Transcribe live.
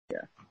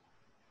here.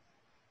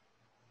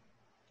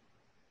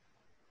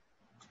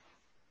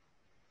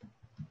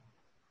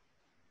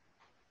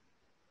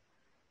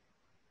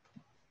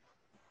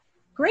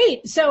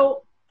 Great.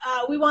 So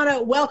we want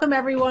to welcome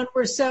everyone.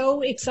 We're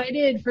so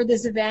excited for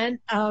this event.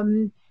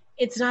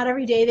 It's not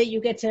every day that you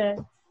get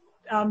to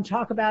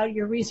talk about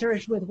your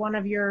research with one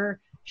of your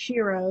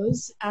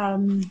sheroes.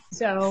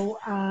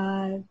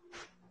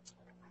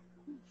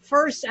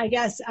 First, I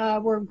guess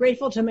we're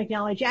grateful to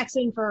McNally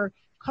Jackson for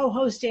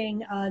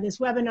co-hosting this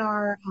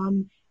webinar.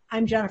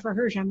 I'm Jennifer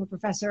Hirsch. I'm a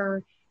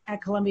professor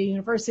at Columbia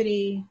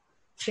University.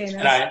 Seamus.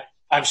 And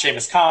I'm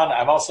Seamus Khan.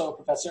 I'm also a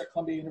professor at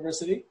Columbia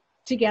University.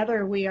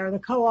 Together, we are the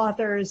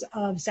co-authors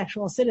of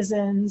Sexual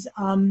Citizens.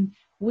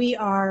 We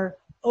are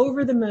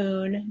over the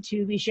moon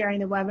to be sharing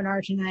the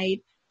webinar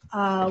tonight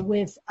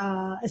with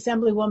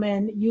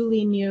Assemblywoman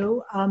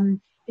Niou.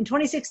 In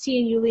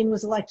 2016, Niou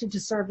was elected to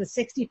serve the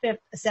 65th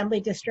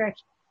Assembly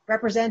District,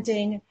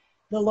 representing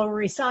the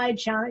Lower East Side,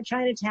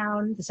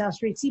 Chinatown, the South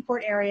Street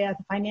Seaport area,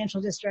 the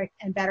Financial District,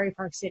 and Battery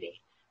Park City.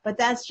 But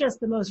that's just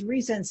the most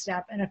recent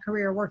step in a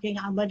career working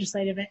on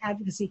legislative and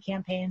advocacy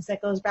campaigns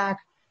that goes back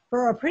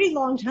for a pretty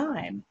long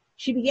time.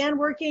 She began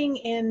working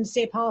in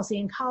state policy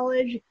in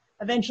college,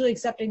 eventually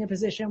accepting a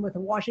position with the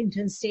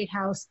Washington State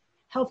House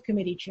Health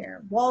Committee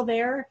chair. While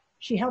there,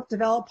 she helped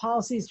develop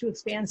policies to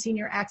expand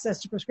senior access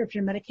to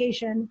prescription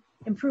medication,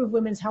 improve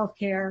women's health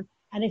care,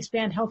 and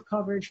expand health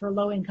coverage for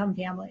low-income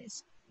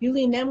families.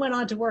 Niou then went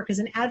on to work as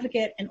an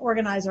advocate and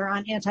organizer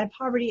on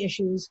anti-poverty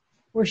issues,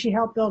 where she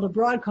helped build a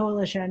broad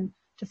coalition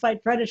to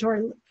fight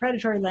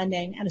predatory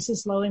lending and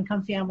assist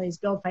low-income families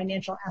build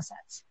financial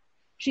assets.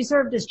 She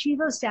served as chief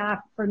of staff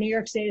for New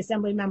York State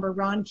Assembly member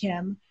Ron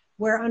Kim,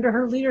 where under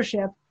her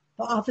leadership,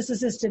 the office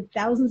assisted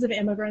thousands of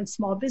immigrants,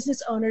 small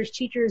business owners,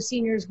 teachers,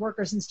 seniors,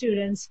 workers, and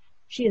students.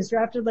 She has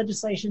drafted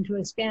legislation to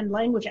expand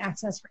language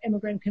access for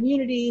immigrant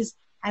communities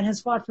and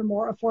has fought for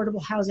more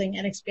affordable housing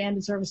and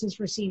expanded services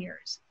for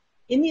seniors.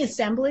 In the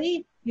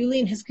Assembly,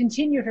 Niou has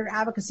continued her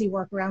advocacy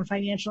work around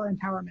financial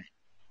empowerment.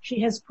 She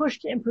has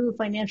pushed to improve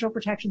financial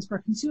protections for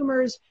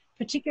consumers,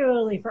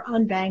 particularly for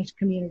unbanked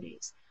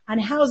communities. On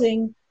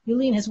housing,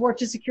 Niou has worked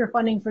to secure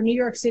funding for New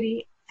York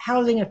City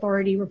Housing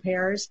Authority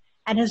repairs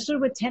and has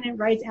stood with tenant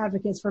rights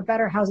advocates for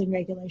better housing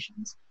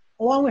regulations.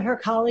 Along with her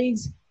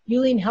colleagues,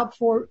 Niou helped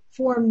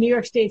form New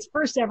York State's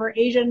first ever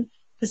Asian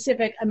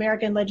Pacific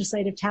American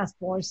Legislative Task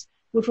Force,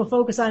 which will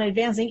focus on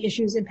advancing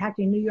issues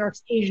impacting New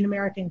York's Asian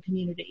American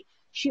community.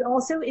 She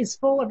also is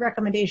full of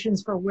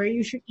recommendations for where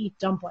you should eat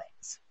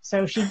dumplings.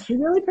 So she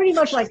really pretty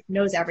much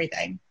knows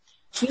everything.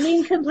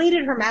 Niou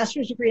completed her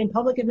master's degree in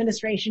public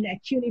administration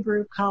at CUNY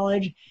Baruch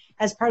College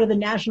as part of the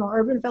National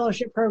Urban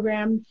Fellowship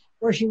Program,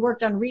 where she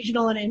worked on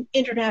regional and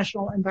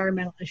international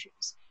environmental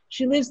issues.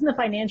 She lives in the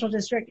Financial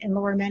District in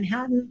Lower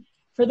Manhattan.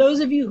 For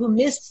those of you who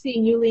missed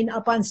seeing Niou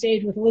up on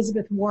stage with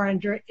Elizabeth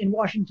Warren in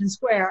Washington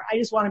Square, I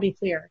just want to be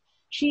clear.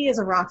 She is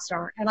a rock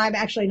star, and I'm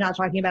actually not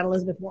talking about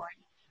Elizabeth Warren.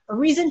 A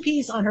recent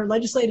piece on her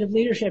legislative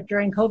leadership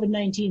during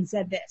COVID-19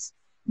 said this: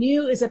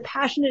 Niou is a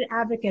passionate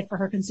advocate for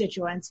her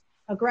constituents,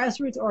 a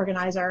grassroots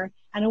organizer,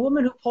 and a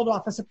woman who pulled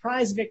off a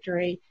surprise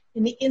victory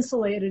in the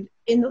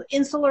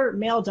insular,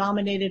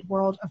 male-dominated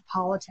world of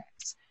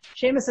politics.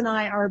 Seamus and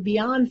I are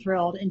beyond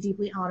thrilled and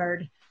deeply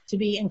honored to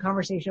be in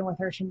conversation with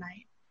her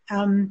tonight.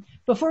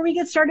 Before we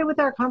get started with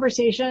our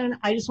conversation,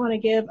 I just want to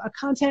give a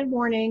content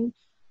warning.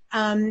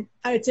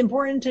 It's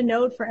important to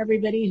note for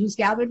everybody who's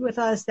gathered with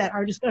us that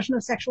our discussion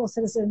of Sexual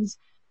Citizens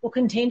will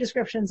contain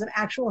descriptions of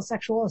actual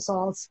sexual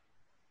assaults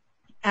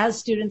as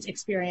students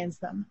experience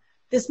them.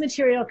 This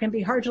material can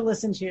be hard to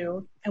listen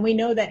to, and we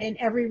know that in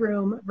every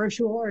room,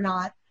 virtual or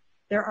not,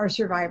 there are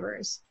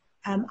survivors.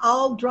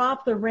 I'll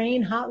drop the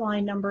RAIN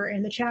hotline number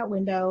in the chat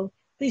window.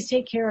 Please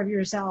take care of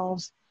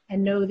yourselves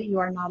and know that you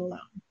are not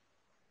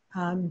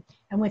alone.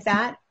 And with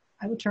that,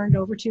 I will turn it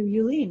over to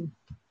Niou.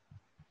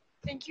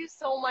 Thank you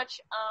so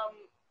much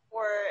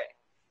for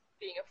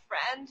being a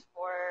friend,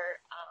 for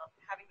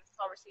having this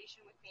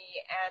conversation with me.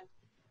 And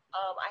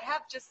I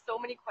have just so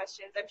many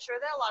questions. I'm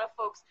sure that a lot of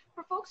folks,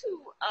 for folks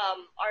who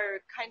are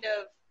kind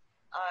of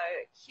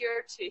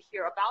here to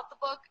hear about the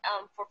book,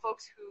 for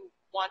folks who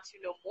want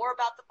to know more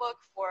about the book,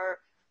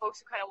 for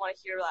folks who kind of want to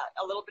hear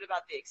a little bit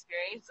about the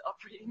experience of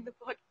reading the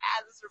book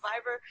as a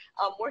survivor,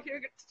 we're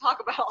here to talk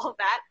about all of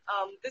that.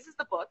 This is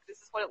the book. This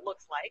is what it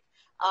looks like.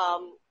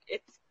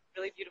 It's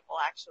really beautiful,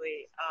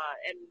 actually.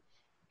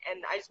 And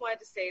I just wanted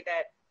to say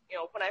that,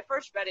 when I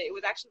first read it, it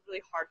was actually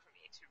really hard for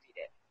me to read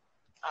it.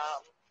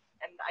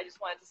 And I just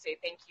wanted to say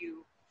thank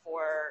you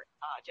for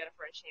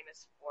Jennifer and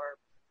Seamus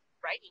for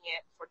writing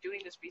it, for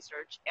doing this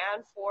research,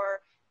 and for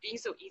being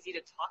so easy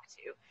to talk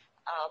to.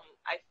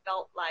 I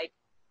felt like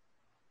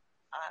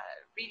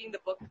reading the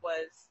book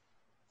was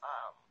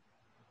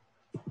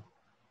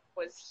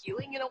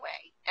healing in a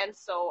way. And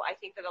so I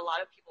think that a lot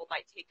of people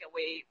might take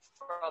away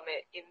from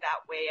it in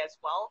that way as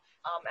well.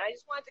 And I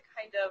just wanted to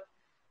kind of,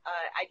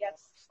 I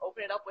guess,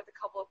 open it up with a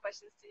couple of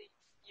questions to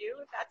you,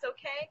 if that's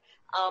okay.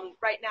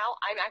 Right now,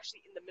 I'm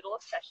actually in the middle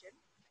of session.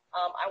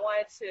 I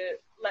wanted to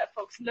let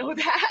folks know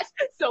that.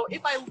 So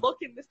if I look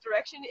in this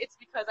direction, it's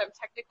because I'm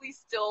technically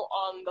still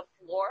on the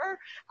floor,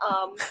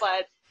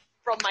 but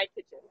from my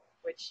kitchen,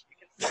 which you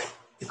can see.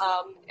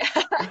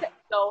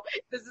 So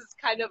this is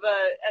kind of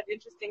an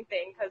interesting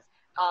thing because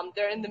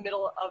they're in the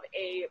middle of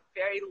a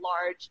very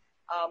large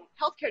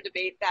healthcare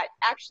debate that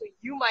actually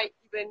you might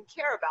even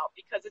care about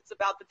because it's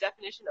about the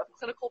definition of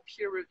clinical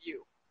peer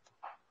review.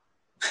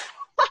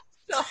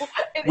 So,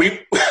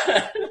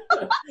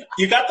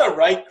 you got the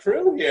right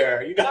crew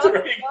here. You got the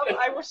right crew.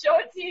 I will show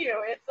it to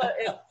you. It's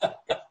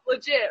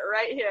legit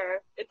right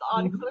here. It's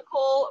on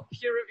clinical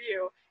peer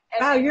review. And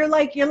wow, you're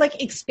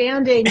like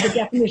expanding the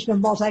definition of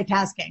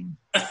multitasking.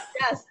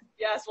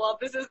 Yes. Well,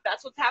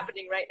 that's what's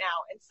happening right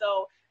now. And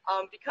so,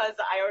 because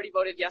I already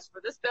voted yes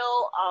for this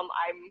bill,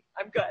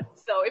 I'm good.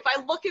 So if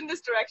I look in this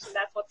direction,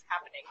 that's what's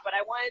happening. But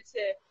I wanted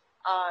to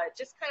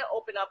just kind of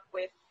open up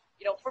with,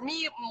 for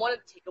me, one of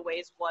the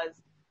takeaways was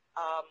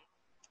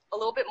a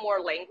little bit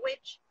more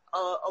language,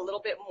 a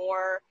little bit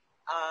more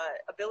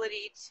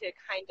ability to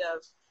kind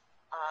of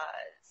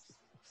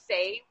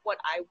say what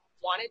I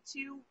wanted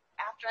to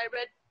after I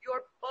read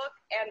your book.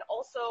 And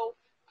also,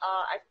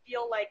 I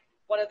feel like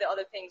one of the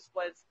other things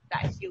was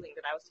that healing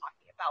that I was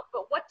talking about.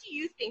 But what do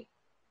you think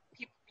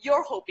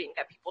you're hoping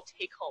that people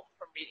take home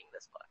from reading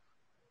this book?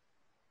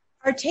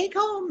 Our take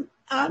home,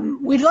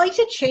 we'd like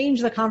to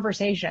change the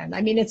conversation.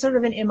 I mean, it's sort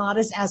of an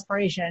immodest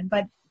aspiration,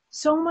 but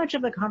so much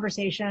of the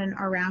conversation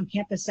around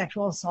campus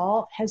sexual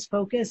assault has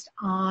focused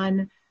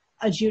on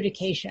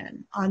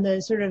adjudication, on the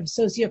sort of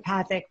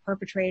sociopathic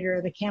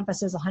perpetrator, the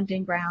campus as a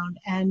hunting ground.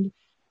 And,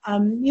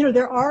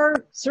 there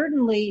are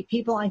certainly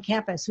people on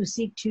campus who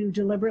seek to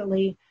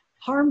deliberately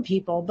harm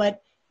people,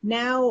 but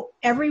now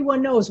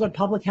everyone knows what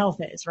public health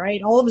is,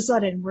 right? All of a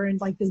sudden, we're in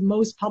like the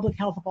most public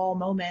health of all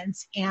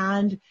moments.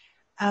 And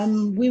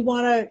we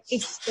want to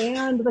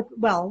expand we're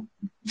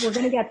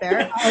going to get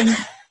there.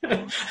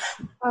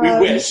 We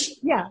wish.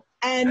 Yeah.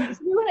 And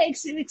so we want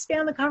to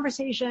expand the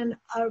conversation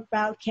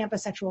about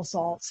campus sexual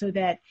assault so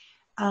that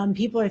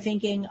people are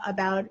thinking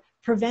about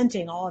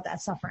preventing all of that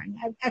suffering.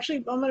 I'm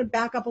going to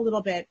back up a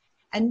little bit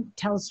and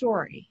tell a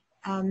story.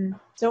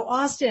 So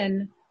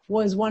Austin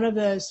was one of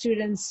the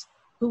students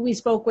who we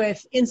spoke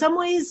with, in some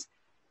ways,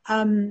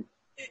 a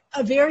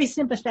very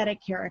sympathetic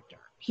character.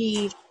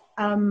 He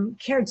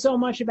cared so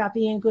much about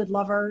being a good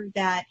lover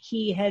that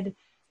he had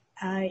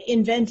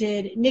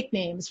invented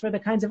nicknames for the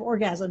kinds of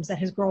orgasms that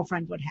his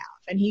girlfriend would have.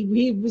 And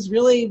he was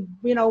really,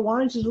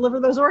 wanted to deliver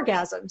those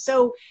orgasms.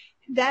 So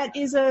that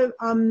is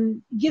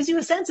gives you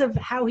a sense of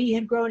how he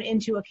had grown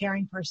into a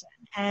caring person.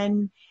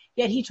 And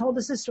yet he told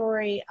us a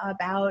story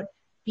about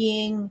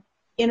being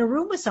in a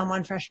room with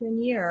someone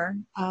freshman year.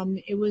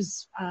 It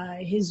was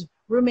his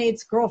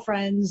roommate's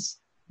girlfriend's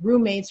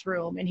roommate's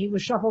room, and he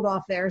was shuffled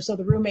off there so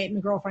the roommate and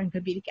the girlfriend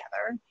could be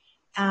together.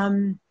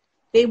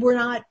 They were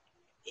not,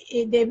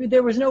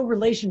 there was no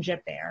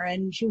relationship there,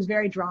 and she was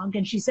very drunk,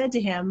 and she said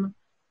to him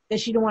that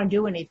she didn't want to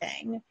do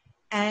anything.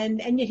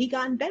 And yet he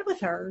got in bed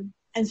with her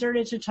and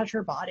started to touch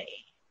her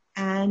body.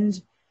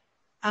 And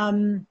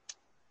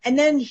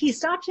then he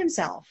stopped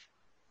himself.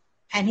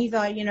 And he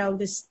thought,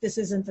 this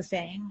isn't the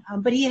thing.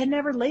 But he had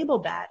never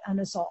labeled that an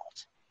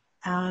assault.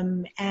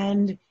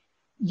 And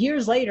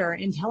years later,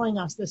 in telling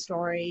us the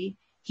story,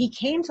 he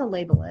came to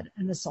label it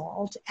an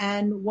assault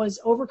and was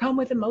overcome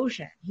with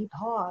emotion. He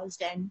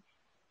paused and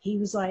he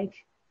was like,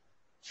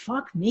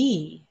 fuck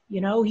me.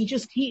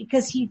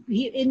 Because he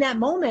in that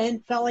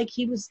moment felt like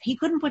he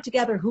couldn't put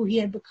together who he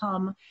had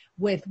become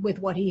with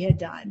what he had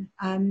done.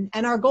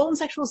 And our goal in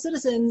Sexual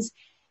Citizens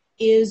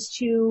is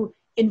to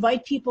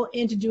invite people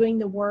into doing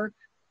the work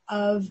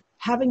of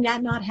having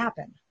that not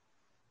happen.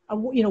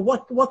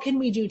 What can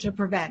we do to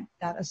prevent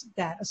that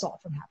assault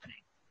from happening?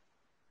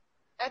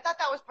 I thought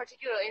that was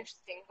particularly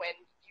interesting when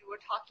you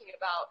were talking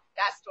about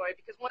that story,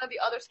 because one of the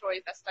other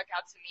stories that stuck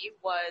out to me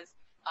was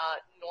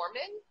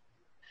Norman,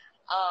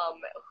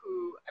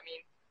 who,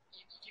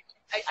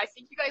 I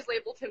think you guys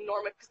labeled him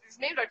Norman because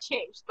these names are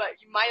changed, but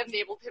you might have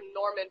labeled him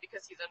Norman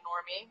because he's a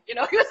normie. He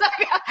was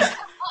like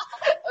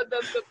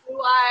the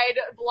blue-eyed,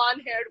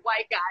 blonde-haired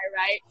white guy,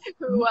 right?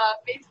 Who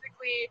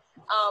basically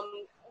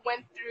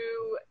went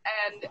through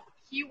and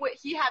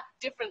he had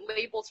different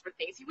labels for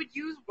things. He would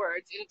use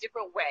words in a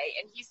different way,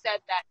 and he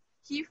said that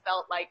he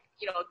felt like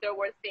there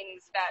were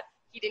things that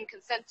he didn't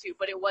consent to,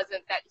 but it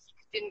wasn't that he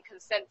didn't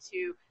consent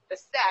to the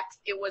sex,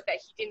 it was that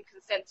he didn't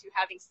consent to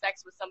having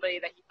sex with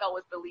somebody that he felt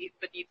was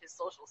beneath his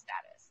social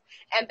status.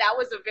 And that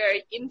was a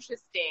very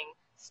interesting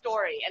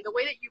story. And the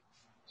way that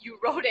you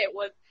wrote it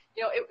was,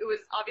 it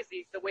was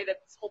obviously the way that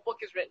this whole book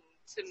is written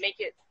to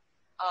make it,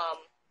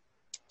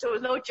 so there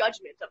was no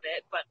judgment of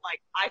it, but like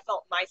I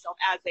felt myself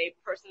as a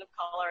person of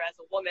color, as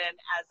a woman,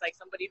 as like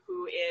somebody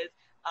who is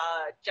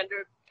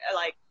gender,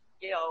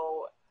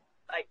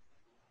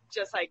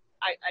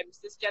 I'm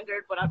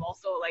cisgendered, but I'm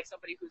also like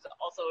somebody who's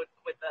also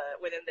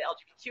within the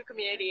LGBTQ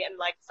community, and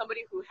like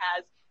somebody who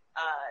has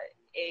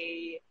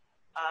a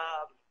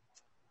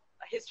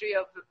history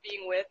of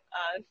being with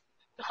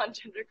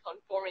non-gender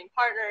conforming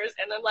partners,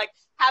 and then like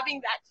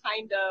having that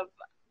kind of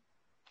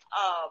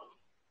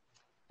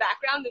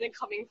background, and then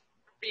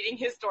reading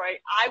his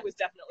story, I was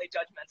definitely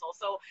judgmental.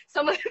 So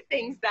some of the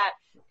things that,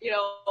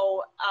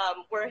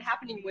 were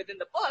happening within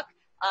the book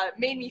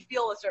made me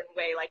feel a certain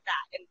way like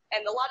that.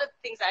 And a lot of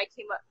things that I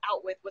came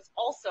out with was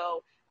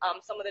also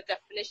some of the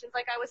definitions,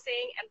 like I was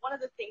saying. And one of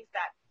the things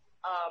that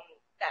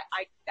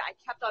I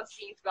kept on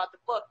seeing throughout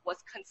the book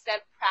was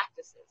consent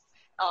practices,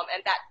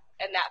 and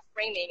that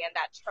framing and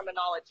that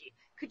terminology.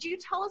 Could you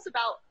tell us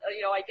about,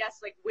 I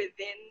guess, like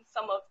within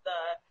some of the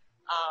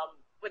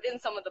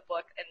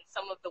book and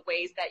some of the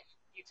ways that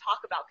you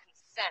talk about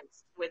consent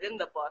within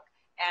the book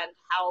and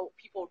how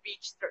people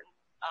reach certain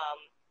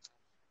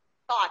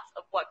thoughts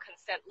of what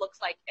consent looks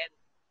like and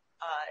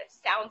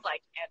sounds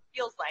like and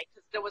feels like?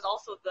 Because there was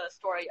also the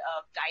story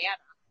of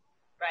Diana,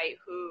 right,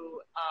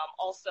 who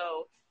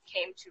also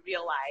came to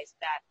realize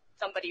that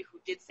somebody who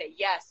did say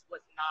yes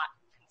was not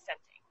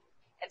consenting.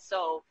 And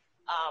so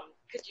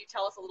could you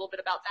tell us a little bit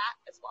about that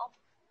as well?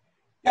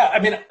 Yeah, I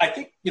mean, I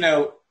think,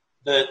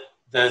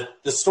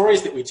 the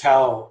stories that we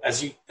tell,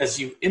 as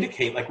you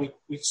indicate, like we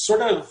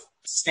sort of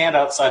stand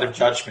outside of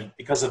judgment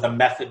because of the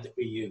method that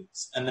we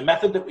use. And the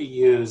method that we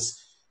use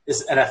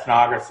is an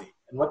ethnography.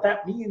 And what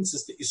that means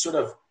is that you sort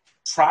of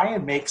try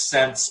and make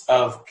sense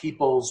of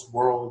people's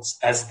worlds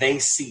as they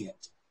see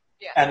it.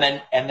 Yeah.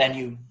 And then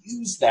you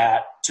use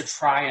that to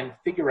try and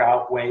figure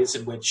out ways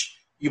in which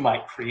you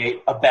might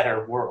create a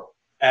better world.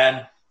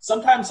 And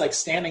sometimes, like,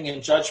 standing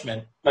in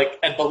judgment, like,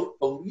 and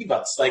believe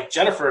us, like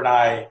Jennifer and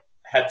I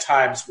had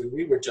times where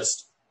we were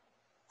just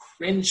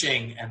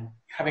cringing and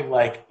having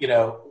like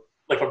a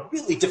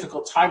really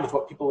difficult time with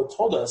what people had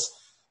told us.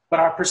 But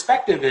our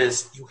perspective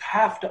is you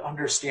have to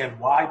understand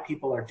why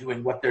people are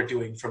doing what they're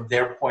doing from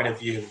their point of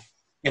view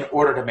in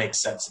order to make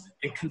sense of it.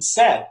 And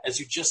consent, as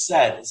you just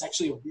said, is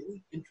actually a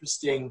really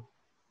interesting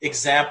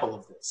example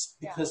of this,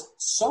 because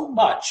so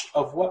much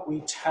of what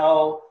we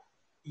tell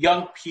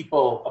young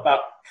people about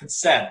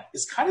consent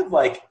is kind of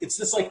like, it's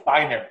this like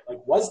binary,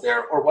 like, was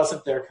there or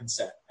wasn't there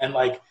consent? And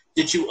like,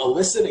 did you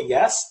elicit a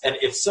yes? And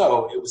if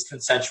so, it was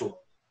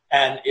consensual.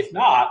 And if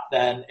not,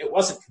 then it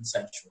wasn't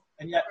consensual.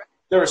 And yet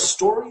there are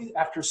story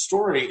after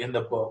story in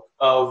the book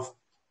of,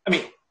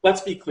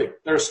 let's be clear.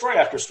 There are story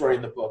after story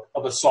in the book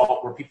of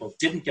assault where people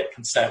didn't get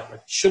consent, where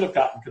they should have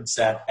gotten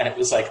consent, and it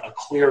was like a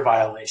clear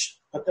violation.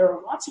 But there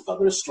are lots of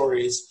other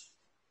stories,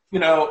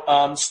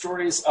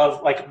 stories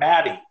of like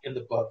Maddie in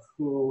the book,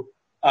 who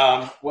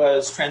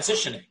was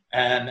transitioning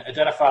and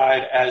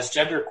identified as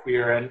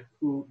genderqueer and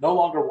who no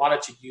longer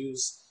wanted to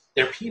use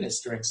their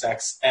penis during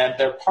sex, and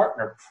their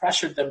partner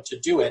pressured them to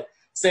do it,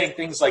 saying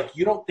things like,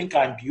 "You don't think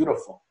I'm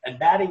beautiful." And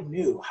Maddie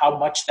knew how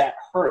much that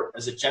hurt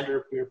as a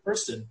genderqueer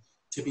person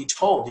to be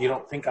told, "You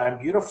don't think I'm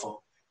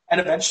beautiful," and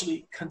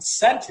eventually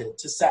consented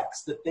to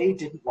sex that they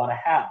didn't want to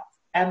have.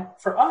 And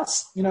for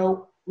us,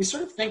 we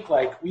sort of think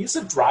like, we use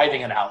a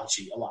driving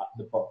analogy a lot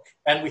in the book,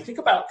 and we think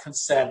about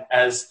consent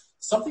as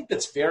something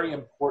that's very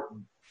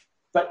important.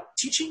 But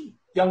teaching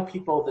young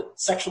people that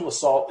sexual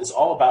assault is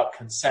all about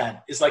consent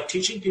is like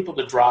teaching people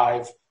to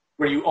drive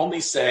where you only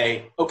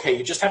say, okay,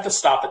 you just have to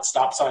stop at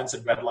stop signs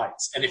and red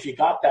lights. And if you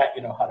got that,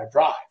 you know how to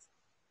drive.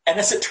 And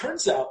as it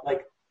turns out,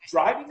 like,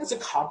 driving is a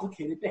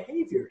complicated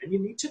behavior, and you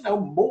need to know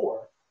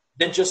more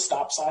than just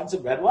stop signs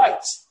and red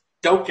lights.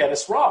 Don't get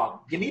us wrong.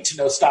 You need to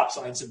know stop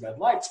signs and red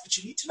lights, but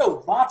you need to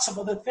know lots of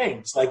other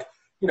things, like,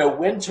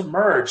 when to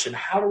merge and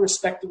how to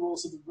respect the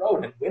rules of the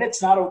road and when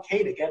it's not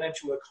okay to get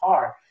into a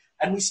car.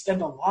 And we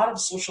spend a lot of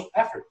social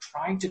effort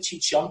trying to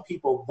teach young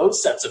people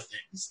those sets of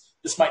things.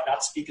 This might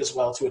not speak as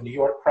well to a New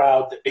York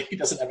crowd that maybe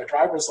doesn't have a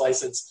driver's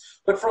license,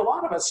 but for a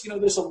lot of us,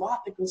 there's a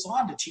lot that goes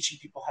on to teaching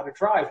people how to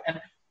drive.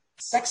 And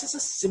sex is a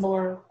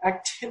similar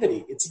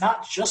activity. It's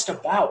not just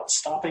about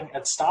stopping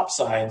at stop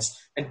signs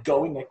and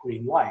going at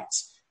green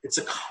lights. It's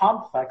a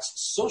complex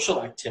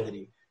social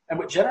activity. And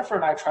what Jennifer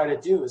and I try to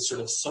do is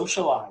sort of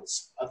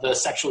socialize the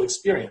sexual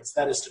experience.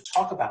 That is, to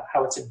talk about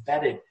how it's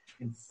embedded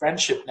in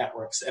friendship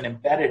networks and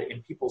embedded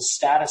in people's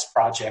status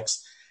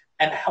projects,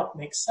 and help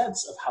make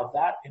sense of how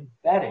that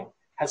embedding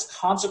has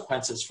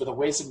consequences for the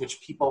ways in which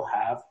people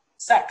have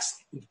sex,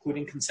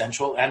 including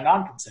consensual and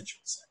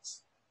non-consensual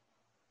sex.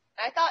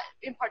 I thought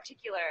in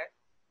particular,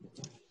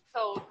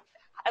 so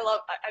I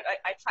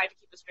tried to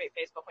keep a straight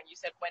face, but when you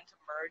said when to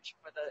merge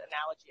for the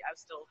analogy, I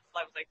was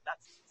like,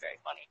 that's very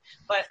funny.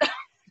 But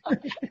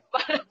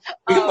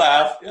we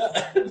laugh. Yeah.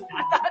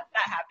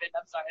 that happened.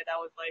 I'm sorry.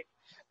 That was like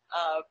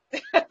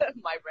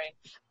my brain.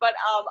 But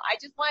I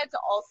just wanted to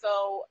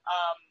also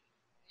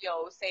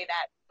say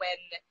that when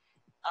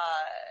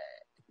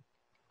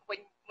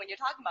you're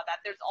talking about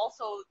that, there's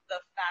also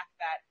the fact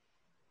that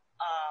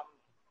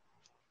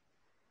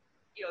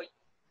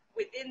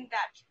within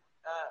that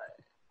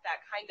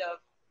kind of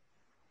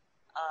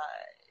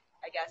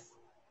I guess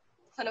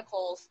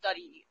clinical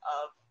study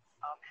of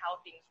how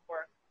things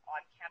work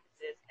on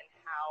campuses and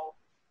how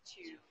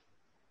to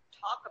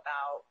talk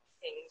about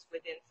things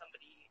within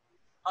somebody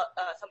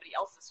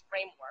else's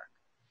framework.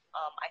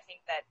 I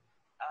think that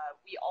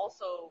we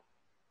also,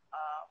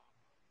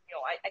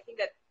 I think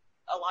that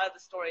a lot of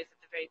the stories at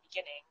the very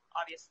beginning,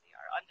 obviously,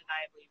 are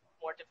undeniably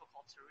more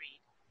difficult to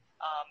read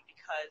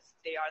because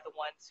they are the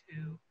ones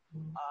who,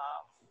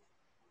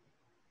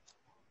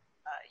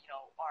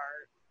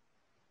 are,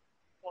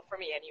 well, for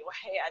me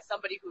anyway, as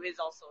somebody who is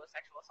also a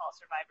sexual assault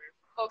survivor,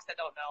 for folks that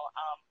don't know,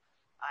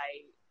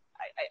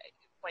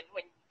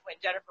 when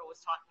Jennifer was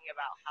talking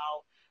about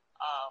how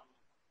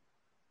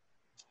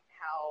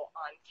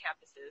on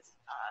campuses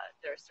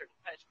there are certain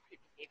predatory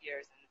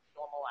behaviors and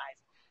normalized,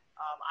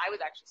 I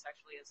was actually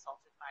sexually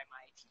assaulted by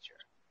my teacher.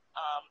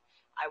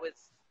 I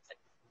was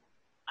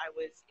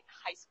in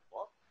high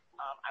school.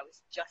 I was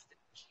just a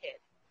kid,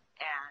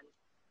 and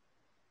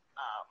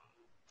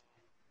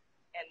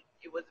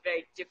it was a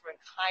very different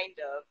kind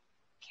of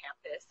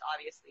campus.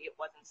 Obviously, it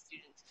wasn't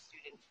student to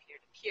student, peer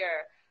to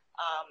peer.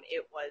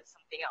 It was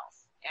something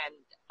else, and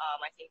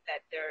I think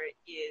that there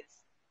is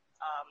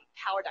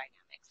power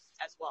dynamics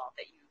as well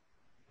that you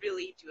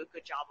really do a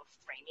good job of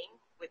framing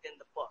within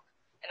the book.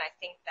 And I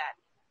think that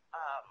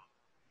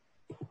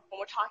when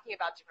we're talking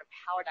about different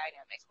power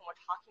dynamics, when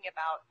we're talking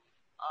about,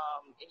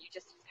 and you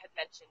just had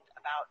mentioned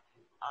about,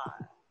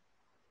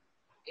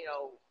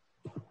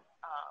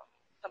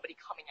 somebody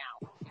coming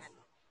out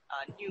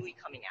and newly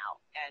coming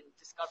out and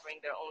discovering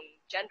their own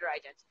gender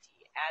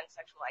identity and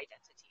sexual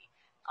identity.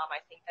 I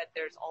think that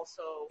there's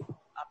also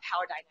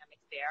power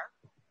dynamics there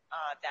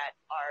that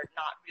are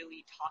not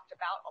really talked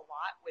about a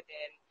lot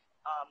within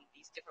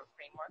these different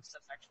frameworks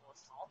of sexual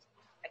assault.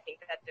 I think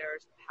that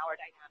there's power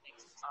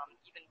dynamics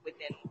even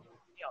within,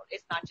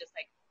 it's not just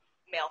like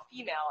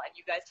male-female, and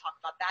you guys talk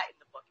about that in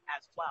the book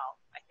as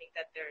well. I think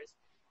that there's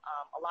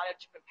a lot of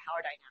different power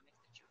dynamics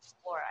that you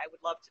explore. I would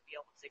love to be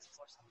able to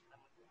explore some of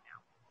them with you now.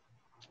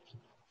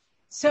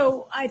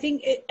 So I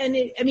think,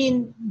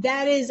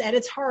 that is at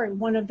its heart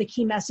one of the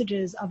key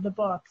messages of the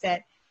book,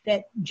 that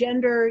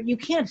gender, you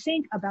can't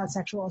think about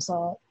sexual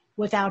assault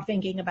without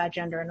thinking about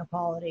gender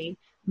inequality.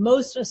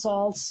 Most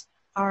assaults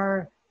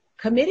are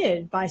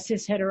committed by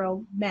cis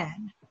hetero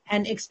men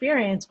and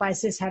experienced by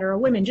cis hetero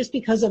women just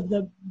because of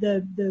the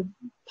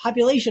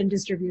population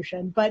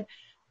distribution. But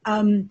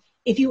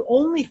if you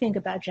only think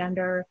about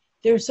gender,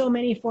 there's so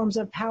many forms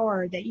of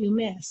power that you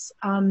miss.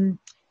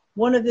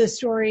 One of the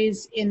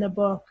stories in the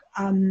book,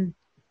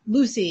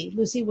 Lucy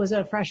was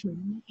a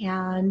freshman,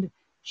 and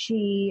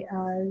she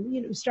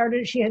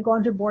she had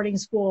gone to boarding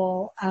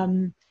school,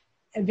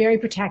 very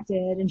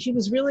protected, and she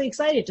was really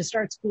excited to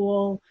start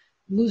school,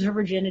 lose her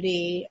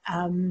virginity,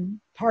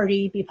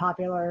 party, be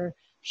popular.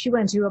 She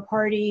went to a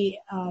party,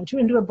 she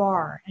went to a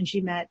bar, and she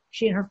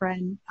and her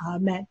friend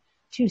met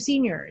two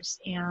seniors,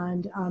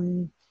 and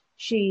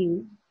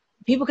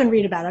people can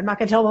read about it. I'm not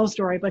going to tell the whole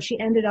story, but she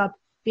ended up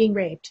being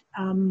raped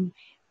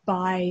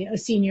by a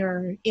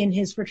senior in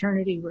his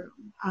fraternity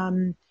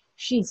room.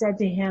 She said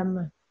to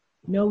him,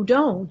 "No,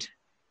 don't."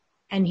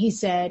 And he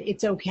said,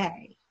 "It's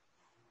okay."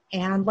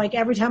 And like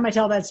every time I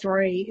tell that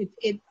story,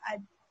 I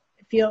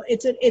feel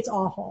it's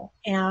awful.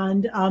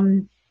 And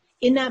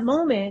in that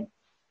moment,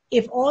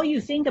 if all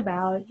you think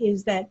about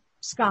is that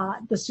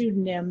Scott, the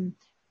pseudonym,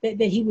 that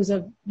he was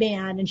a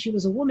man and she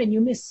was a woman,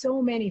 you miss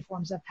so many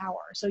forms of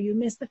power. So you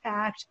miss the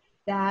fact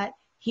that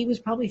he was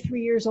probably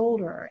 3 years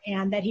older,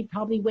 and that he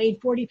probably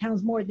weighed 40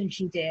 pounds more than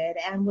she did,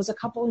 and was a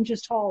couple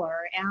inches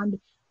taller, and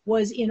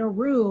was in a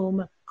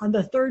room on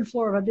the third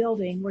floor of a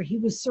building where he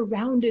was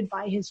surrounded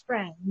by his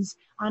friends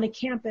on a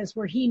campus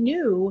where he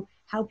knew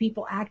how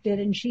people acted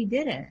and she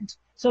didn't.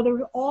 So there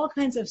were all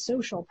kinds of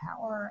social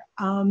power.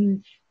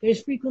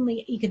 There's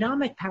frequently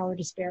economic power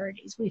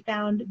disparities. We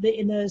found that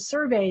in the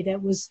survey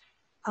that was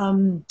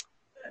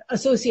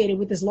associated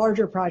with this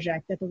larger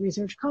project that the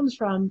research comes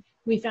from,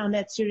 we found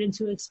that students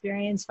who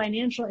experience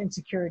financial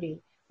insecurity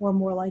were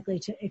more likely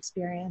to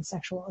experience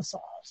sexual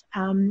assault.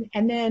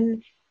 And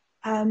then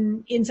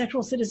in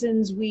Sexual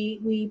Citizens,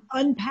 we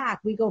unpack,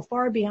 we go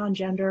far beyond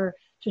gender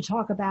to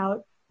talk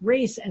about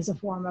race as a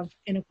form of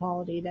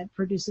inequality that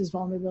produces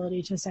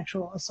vulnerability to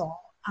sexual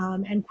assault,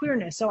 and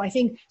queerness. So I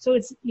think,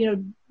 it's,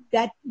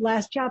 that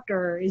last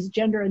chapter is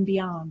gender and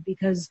beyond,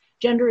 because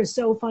gender is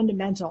so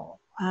fundamental.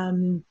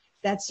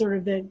 That's sort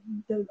of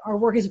our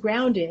work is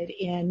grounded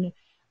in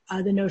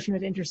the notion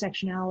of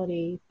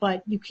intersectionality,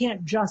 but you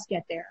can't just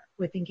get there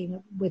with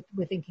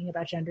thinking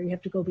about gender. You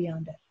have to go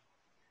beyond it.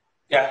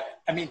 Yeah,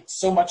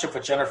 so much of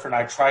what Jennifer and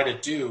I try to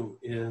do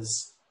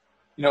is,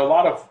 a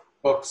lot of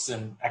books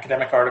and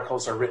academic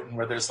articles are written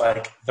where there's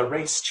like the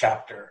race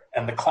chapter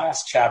and the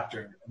class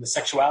chapter and the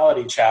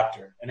sexuality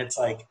chapter. And it's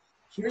like,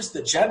 here's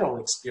the general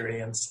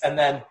experience, and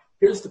then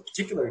here's the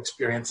particular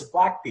experience of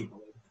Black people,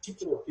 or the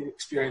particular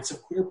experience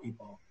of queer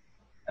people.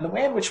 And the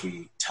way in which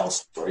we tell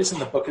stories in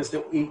the book is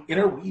that we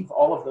interweave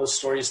all of those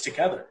stories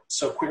together.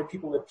 So queer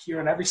people appear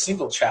in every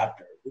single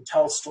chapter. We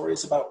tell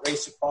stories about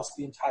race across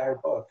the entire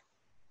book.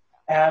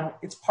 And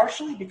it's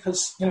partially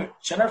because,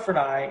 Jennifer and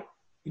I,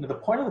 the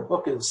point of the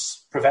book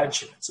is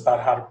prevention. It's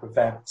about how to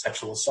prevent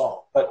sexual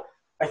assault. But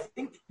I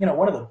think,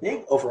 one of the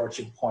big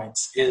overarching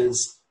points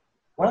is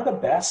one of the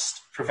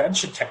best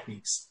prevention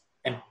techniques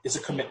is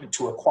a commitment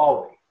to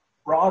equality,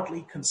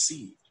 broadly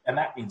conceived. And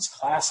that means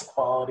class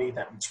equality,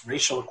 that means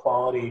racial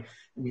equality,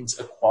 it means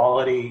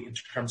equality in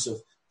terms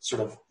of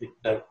sort of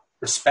the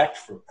respect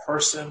for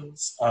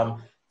persons.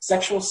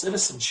 Sexual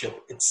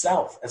citizenship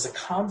itself as a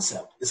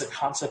concept is a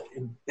concept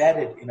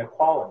embedded in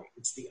equality.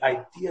 It's the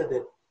idea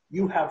that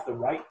you have the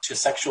right to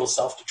sexual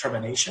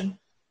self-determination,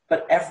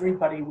 but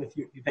everybody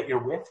that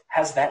you're with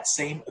has that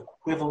same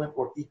equivalent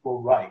or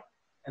equal right.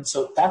 And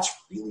so that's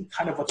really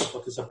kind of what the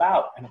book is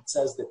about. And it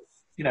says that,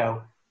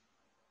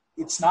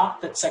 it's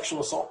not that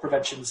sexual assault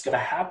prevention is going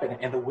to happen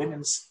in the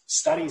Women's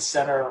Studies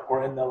Center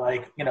or in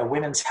the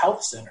Women's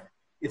Health Center.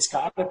 It's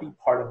got to be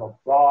part of a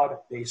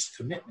broad-based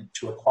commitment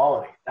to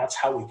equality. That's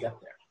how we get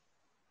there.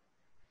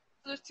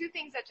 So there's two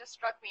things that just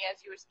struck me as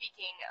you were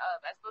speaking,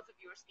 as both of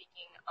you were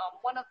speaking.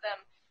 One of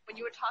them, when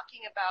you were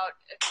talking about,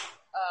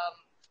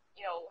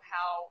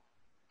 how,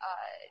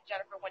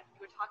 Jennifer, when you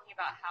were talking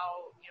about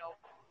how,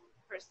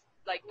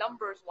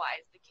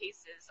 numbers-wise, the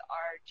cases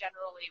are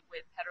generally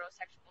with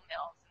heterosexual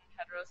males and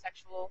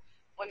heterosexual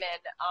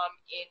women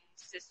in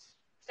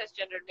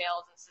cisgendered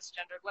males and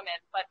cisgendered women.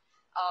 But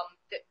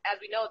as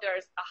we know,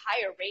 there's a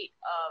higher rate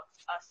of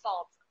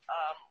assault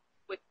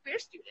with queer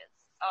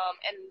students.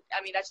 And I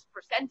mean, that's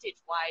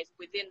percentage-wise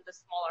within the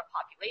smaller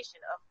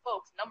population of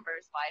folks,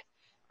 numbers-wise.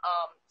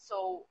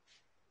 So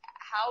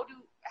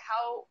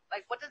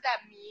what does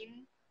that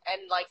mean?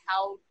 And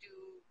how do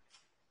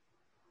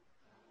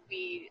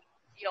we,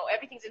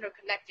 everything's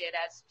interconnected,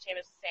 as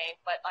Seamus is saying,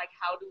 but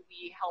how do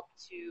we help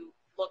to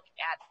look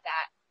at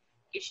that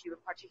issue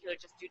in particular,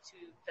 just due to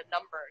the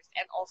numbers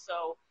and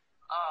also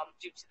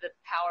due to the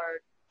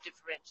power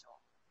differential?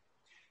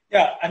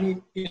 Yeah, I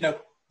mean,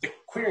 the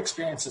queer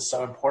experience is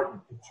so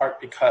important in part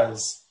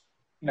because,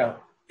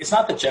 it's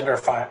not that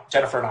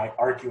Jennifer and I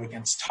argue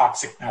against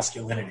toxic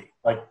masculinity.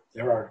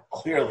 There are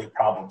clearly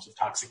problems with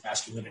toxic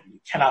masculinity. You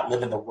cannot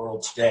live in the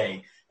world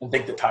today and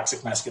think that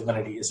toxic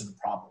masculinity isn't a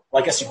problem.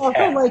 Well, I guess you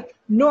can. Like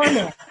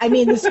Norman. I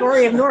mean, the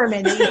story of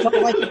Norman.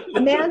 A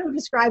man who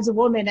describes a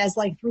woman as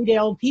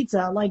 3-day-old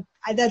pizza.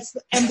 That's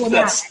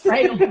emblematic,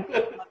 right?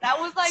 That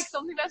was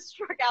something that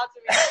struck out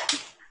to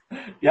me.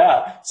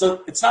 Yeah.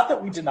 So it's not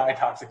that we deny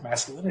toxic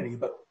masculinity,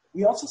 but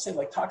we also say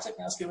toxic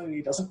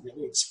masculinity doesn't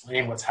really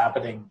explain what's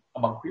happening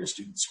among queer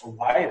students or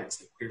why it is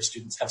that queer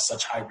students have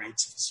such high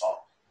rates of assault.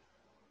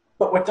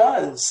 But what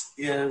does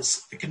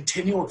is the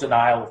continual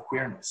denial of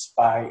queerness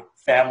by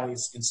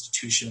families,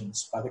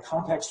 institutions, by the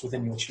context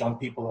within which young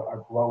people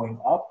are growing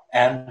up,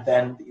 and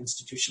then the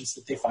institutions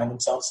that they find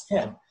themselves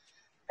in.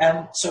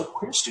 And so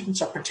queer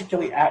students are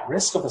particularly at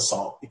risk of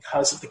assault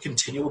because of the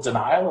continual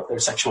denial of their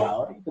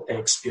sexuality that they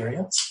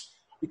experience,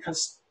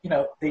 because,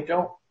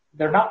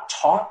 they're not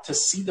taught to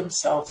see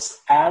themselves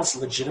as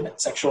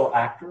legitimate sexual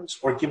actors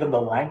or given the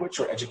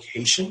language or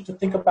education to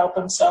think about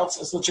themselves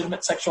as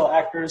legitimate sexual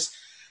actors.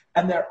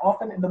 And they're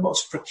often in the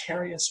most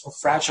precarious or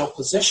fragile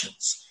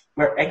positions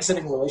where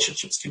exiting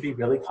relationships can be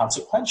really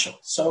consequential.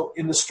 So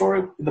in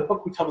the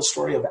book, we tell the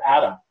story of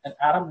Adam. And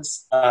Adam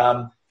is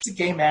he's a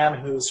gay man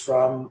who's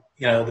from,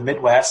 the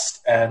Midwest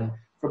and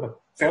from a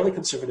fairly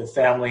conservative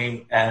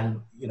family.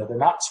 And, they're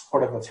not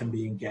supportive of him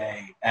being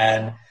gay.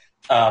 And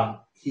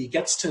he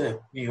gets to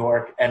New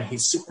York and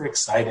he's super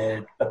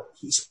excited, but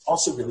he's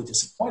also really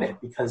disappointed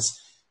because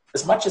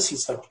as much as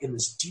he's in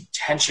this deep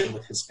tension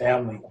with his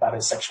family about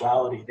his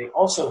sexuality, they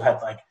also had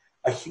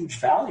a huge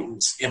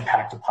values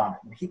impact upon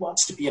him. He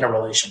wants to be in a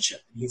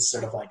relationship. And he's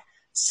sort of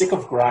sick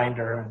of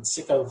Grindr and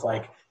sick of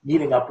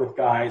meeting up with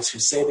guys who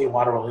say they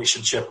want a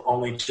relationship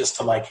only just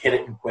to hit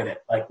it and quit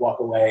it,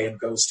 walk away and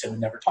ghost him and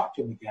never talk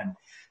to him again.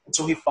 And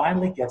so he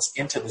finally gets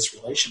into this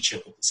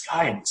relationship with this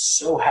guy and he's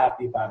so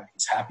happy about it.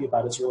 He's happy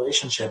about his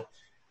relationship.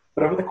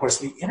 But over the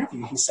course of the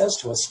interview, he says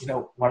to us,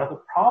 one of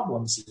the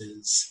problems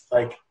is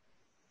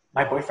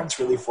my boyfriend's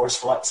really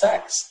forceful at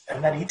sex.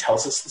 And then he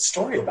tells us the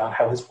story about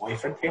how his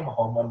boyfriend came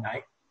home one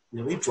night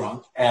really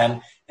drunk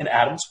and, in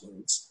Adam's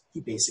words,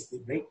 he basically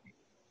raped me.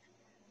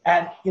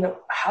 And,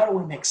 how do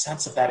we make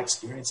sense of that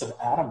experience of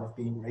Adam of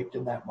being raped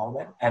in that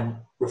moment and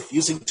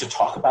refusing to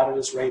talk about it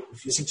as rape,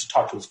 refusing to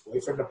talk to his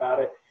boyfriend about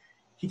it?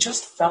 He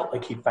just felt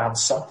like he found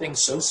something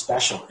so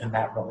special in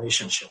that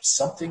relationship,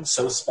 something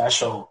so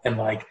special in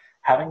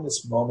having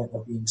this moment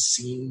of being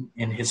seen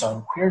in his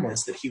own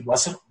queerness that he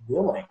wasn't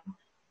willing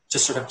to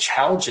sort of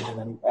challenge it in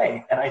any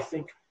way. And I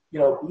think,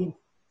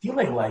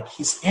 feeling like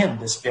he's in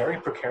this very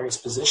precarious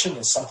position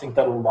is something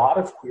that a lot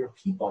of queer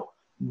people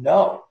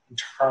know in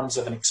terms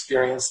of an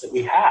experience that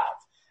we have.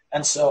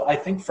 And so I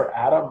think for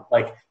Adam,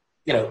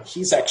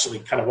 he's actually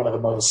kind of one of the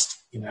most,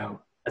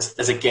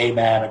 as a gay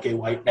man, a gay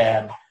white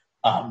man,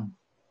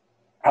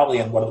 probably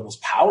in one of the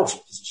most powerful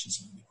positions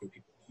among the queer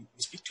people we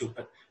speak to.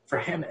 But for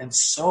him and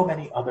so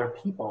many other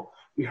people,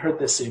 we heard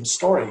this same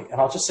story. And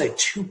I'll just say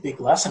two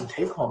big lesson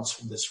take-homes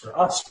from this for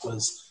us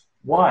was,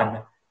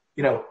 one,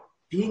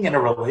 being in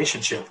a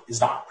relationship is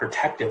not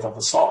protective of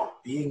assault.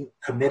 Being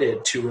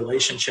committed to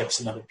relationships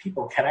and other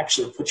people can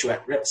actually put you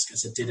at risk,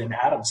 as it did in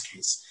Adam's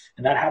case.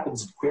 And that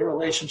happens in queer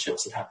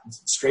relationships. It happens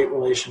in straight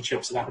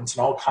relationships. It happens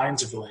in all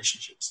kinds of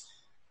relationships.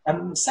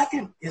 And the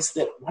second is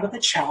that one of the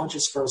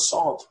challenges for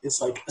assault is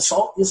like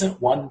assault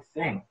isn't one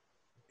thing.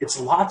 It's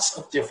lots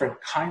of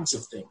different kinds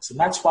of things. And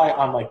that's why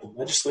on like the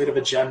legislative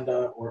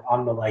agenda or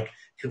on the like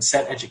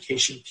consent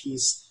education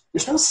piece,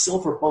 there's no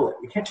silver bullet.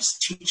 We can't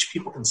just teach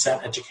people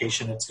consent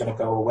education, it's going to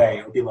go away.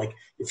 It would be like,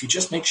 if you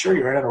just make sure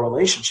you're in a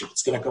relationship,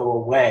 it's going to go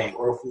away.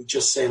 Or if we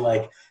just say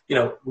like, you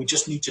know, we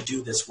just need to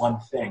do this one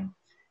thing.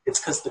 It's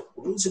because the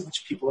ways in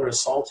which people are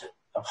assaulted,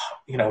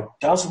 you know,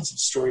 dozens of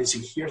stories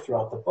you hear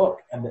throughout the book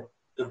and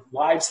the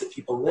lives that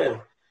people live,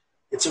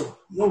 it's a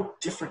real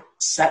different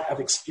set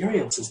of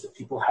experiences that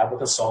people have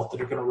with assault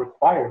that are going to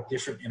require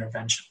different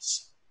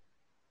interventions.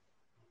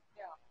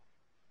 Yeah.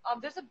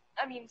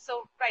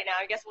 So right now,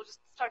 I guess we'll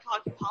just start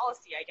talking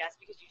policy, I guess,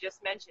 because you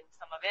just mentioned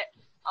some of it.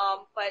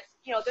 But,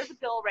 you know, there's a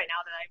bill right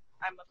now that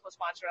I'm a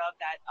co-sponsor of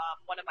that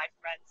one of my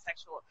friends,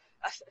 sexual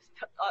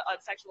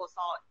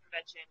assault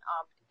prevention,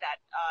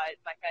 that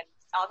my friend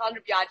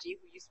Alejandro Biaggi,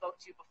 who you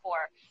spoke to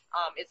before,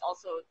 is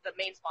also the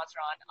main sponsor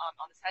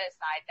on the Senate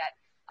side, that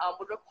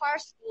would require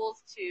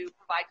schools to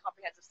provide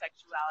comprehensive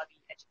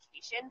sexuality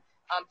education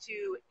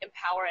to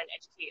empower and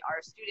educate our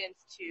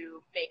students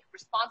to make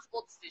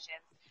responsible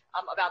decisions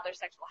about their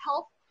sexual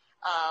health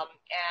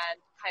and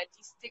kind of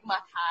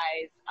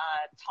destigmatize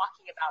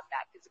talking about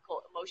that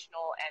physical,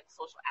 emotional, and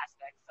social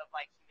aspects of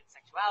like human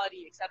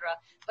sexuality, etc.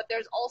 But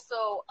there's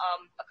also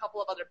a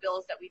couple of other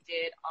bills that we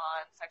did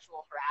on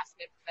sexual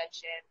harassment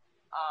prevention,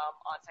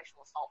 on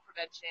sexual assault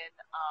prevention,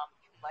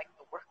 in like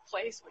the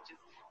workplace, which is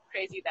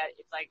crazy that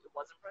it's like it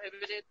wasn't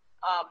prohibited.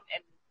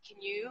 And can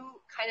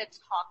you kind of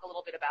talk a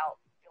little bit about,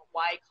 you know,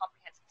 why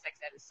comprehensive sex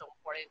ed is so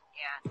important?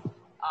 And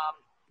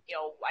you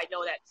know, I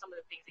know that some of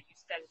the things that you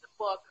said in the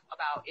book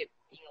about it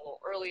being a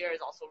little earlier is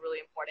also really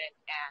important.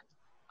 And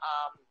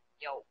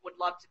you know, would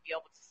love to be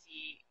able to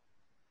see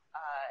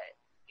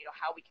you know,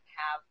 how we can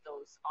have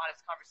those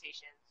honest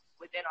conversations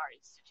within our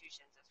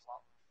institutions as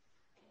well.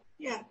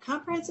 Yeah,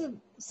 comprehensive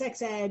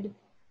sex ed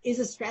is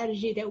a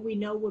strategy that we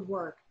know would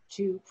work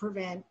to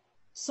prevent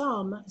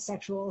some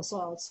sexual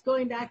assaults.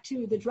 Going back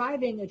to the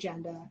driving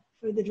agenda,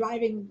 or the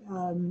driving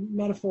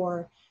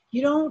metaphor,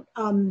 you don't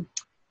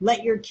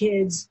let your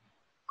kids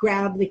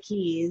grab the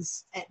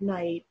keys at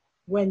night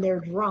when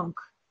they're drunk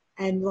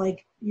and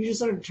like you just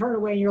sort of turn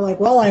away and you're like,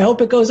 well, I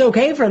hope it goes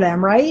okay for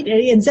them, right?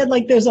 Instead,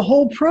 like there's a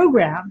whole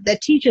program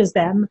that teaches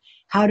them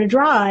how to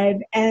drive.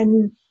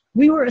 And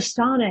we were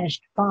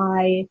astonished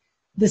by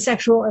the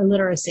sexual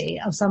illiteracy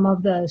of some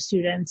of the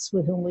students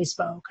with whom we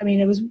spoke. I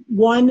mean, it was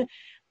one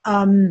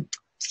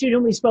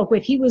student we spoke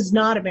with, he was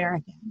not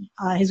American.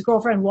 His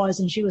girlfriend was,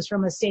 and she was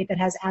from a state that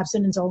has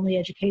abstinence-only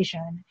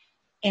education.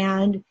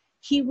 And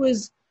he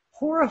was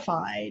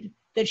horrified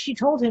that she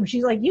told him,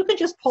 she's like, you can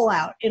just pull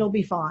out, it'll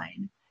be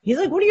fine. He's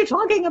like, what are you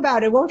talking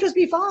about? It won't just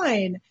be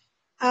fine.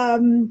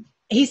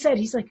 He's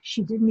like,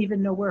 she didn't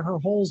even know where her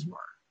holes were.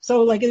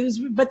 So like it was,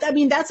 but I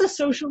mean, that's a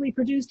socially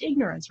produced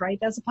ignorance, right?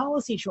 That's a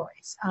policy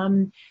choice.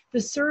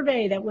 The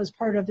survey that was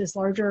part of this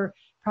larger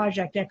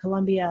project at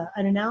Columbia,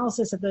 an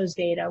analysis of those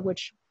data,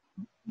 which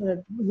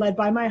led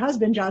by my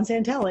husband, John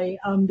Santelli,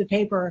 the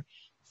paper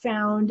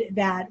found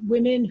that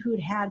women who'd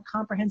had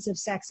comprehensive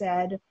sex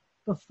ed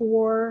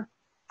before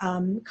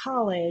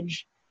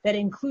college that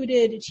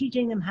included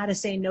teaching them how to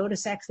say no to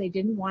sex they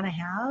didn't want to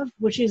have,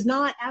 which is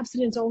not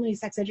abstinence-only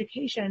sex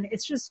education.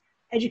 It's just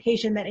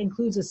education that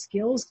includes a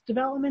skills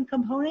development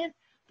component.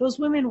 Those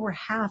women were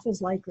half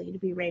as likely to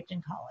be raped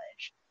in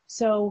college.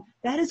 So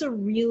that is a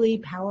really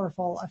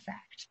powerful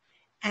effect.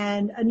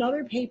 And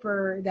another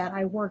paper that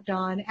I worked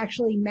on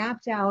actually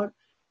mapped out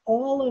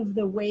all of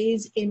the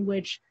ways in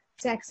which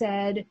sex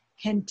ed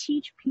can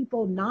teach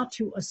people not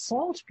to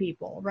assault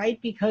people, right?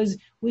 Because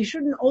we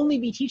shouldn't only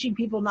be teaching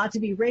people not to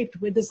be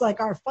raped with this, like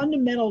our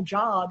fundamental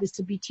job is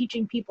to be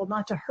teaching people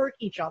not to hurt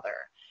each other.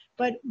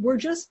 But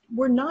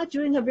we're not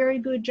doing a very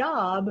good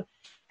job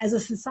as a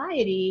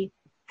society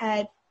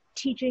at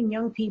teaching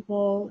young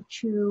people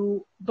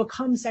to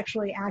become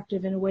sexually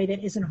active in a way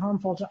that isn't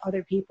harmful to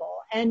other people.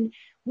 And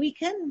we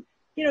can,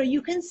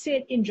 you can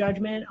sit in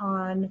judgment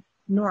on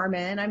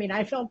Norman. I mean,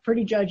 I felt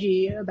pretty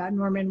judgy about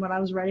Norman when I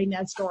was writing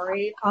that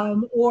story.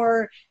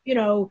 Or,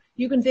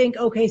 you can think,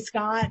 okay,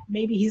 Scott,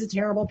 maybe he's a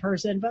terrible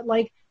person, but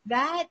like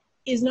that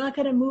is not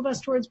going to move us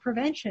towards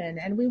prevention,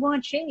 and we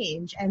want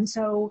change. And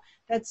so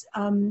that's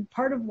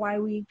part of why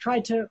we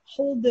tried to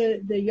hold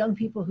the young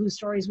people whose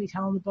stories we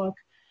tell in the book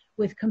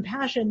with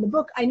compassion. The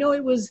book, I know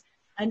it was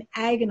an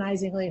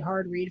agonizingly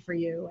hard read for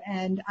you.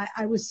 And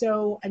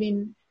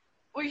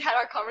we had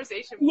our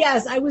conversation.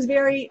 Yes, I was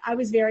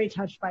very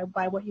touched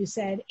by what you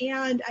said.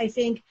 And I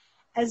think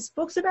as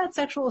books about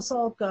sexual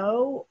assault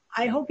go,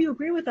 I hope you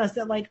agree with us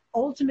that like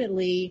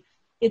ultimately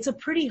it's a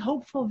pretty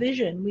hopeful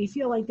vision. We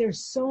feel like there's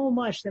so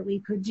much that we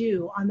could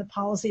do on the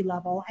policy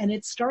level, and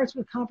it starts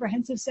with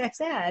comprehensive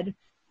sex ed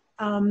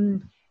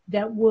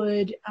that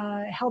would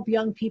help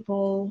young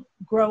people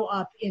grow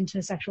up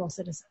into sexual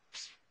citizens.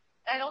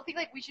 I don't think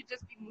like we should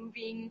just be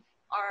moving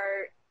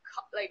our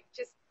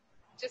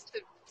just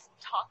to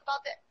talk about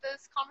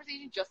this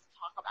conversation, just to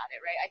talk about it,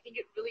 right? I think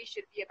it really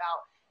should be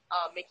about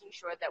making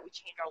sure that we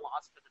change our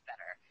laws for the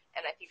better.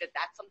 And I think that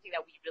that's something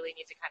that we really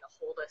need to kind of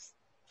hold us,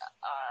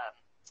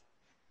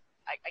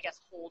 I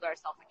guess, hold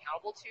ourselves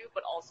accountable to,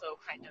 but also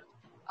kind of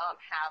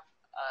have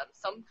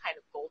some kind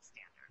of gold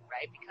standard,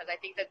 right? Because I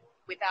think that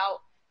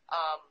without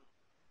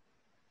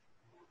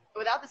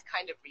this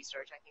kind of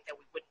research, I think that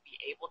we wouldn't be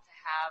able to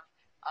have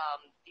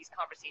these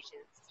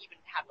conversations, even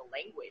have the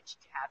language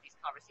to have these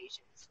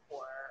conversations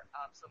for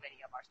so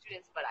many of our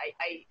students. But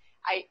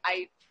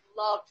I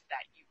loved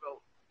that you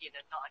wrote in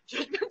a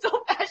non-judgmental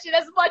fashion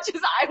as much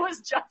as I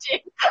was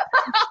judging.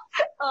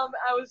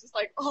 I was just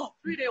like, oh,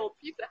 3-day-old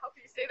pizza, how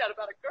can you say that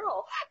about a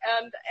girl?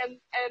 And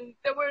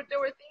there were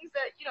things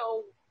that, you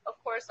know, of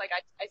course, like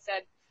I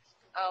said,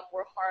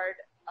 were hard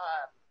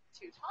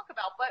to talk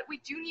about, but we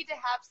do need to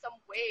have some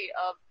way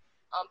of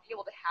being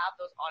able to have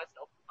those honest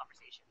and open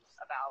conversations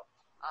about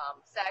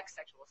sex,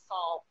 sexual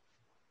assault,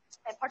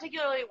 and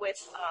particularly with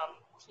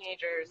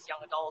teenagers, young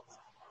adults.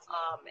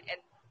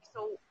 And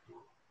so,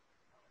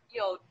 you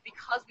know,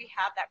 because we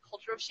have that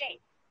culture of shame,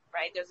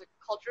 right? There's a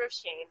culture of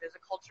shame, there's a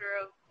culture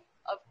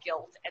of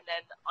guilt, and then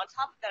on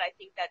top of that, I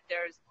think that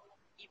there's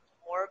even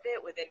more of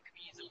it within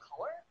communities of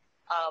color,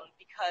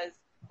 because,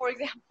 for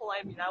example,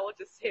 I mean, I will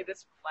just say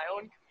this from my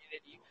own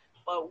community,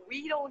 but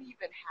we don't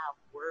even have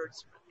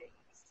words for things,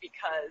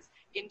 because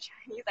in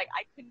Chinese, like,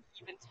 I couldn't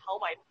even tell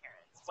my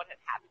parents what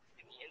had happened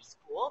to me in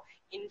school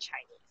in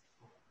Chinese.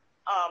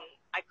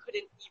 I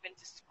couldn't even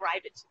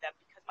describe it to them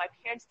because my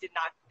parents did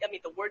not, I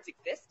mean, the words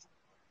exist,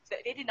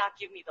 they did not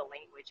give me the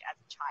language as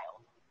a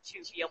child to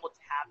be able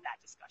to have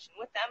that discussion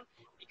with them,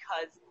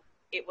 because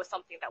it was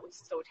something that was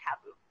so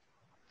taboo,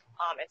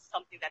 and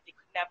something that they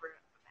could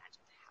never imagine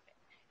to happen.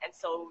 And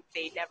so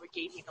they never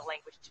gave me the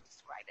language to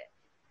describe it.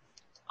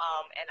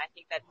 And I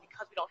think that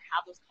because we don't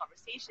have those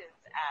conversations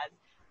as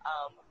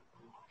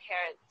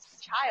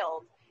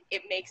parent-child,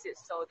 it makes it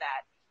so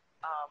that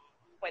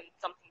when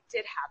something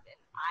did happen,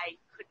 I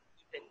couldn't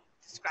even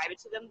describe it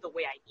to them the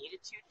way I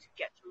needed to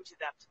get through to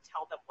them, to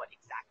tell them what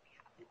exactly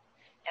happened.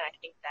 And I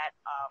think that,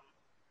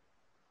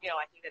 you know,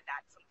 I think that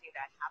that's something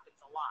that happens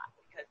a lot,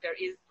 because there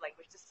is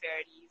language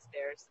disparities.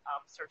 There's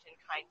certain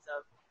kinds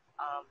of,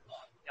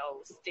 you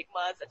know,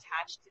 stigmas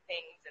attached to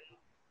things. And,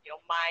 you know,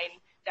 mine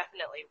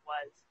definitely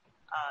was,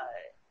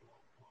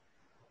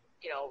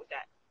 you know,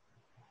 that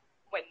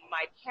when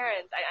my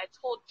parents, I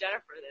told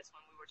Jennifer this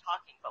when we were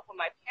talking, but when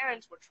my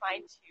parents were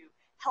trying to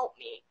help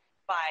me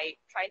by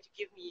trying to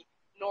give me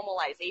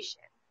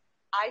normalization,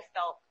 I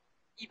felt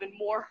even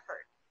more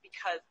hurt,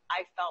 because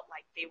I felt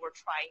like they were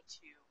trying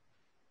to,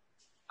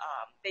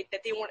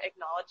 that they weren't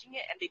acknowledging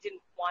it, and they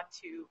didn't want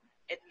to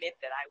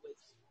admit that I was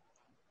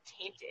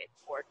tainted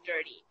or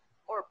dirty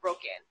or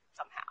broken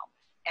somehow.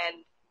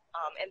 And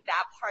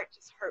that part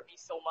just hurt me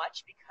so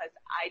much, because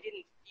I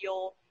didn't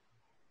feel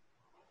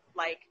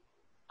like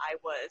I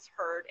was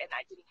heard, and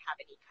I didn't have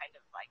any kind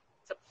of like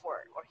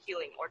support or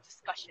healing or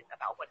discussion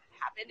about what had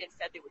happened.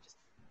 Instead, they were just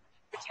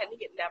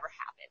pretending it never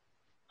happened,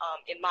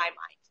 in my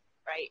mind,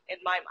 right? In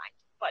my mind.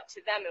 But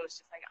to them, it was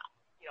just like,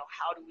 you know,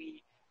 how do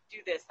we do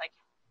this? Like,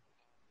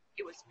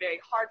 it was very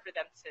hard for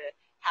them to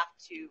have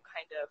to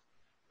kind of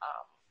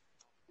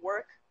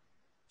work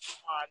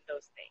on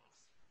those things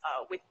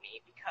with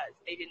me, because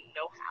they didn't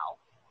know how,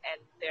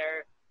 and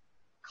their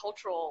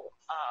cultural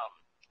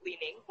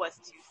leaning was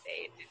to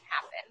say it didn't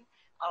happen,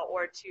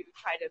 or to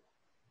try to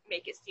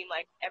make it seem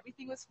like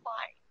everything was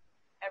fine,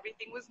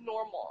 everything was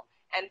normal.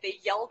 And they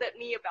yelled at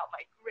me about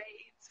my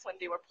grades when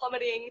they were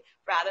plummeting,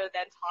 rather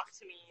than talk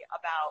to me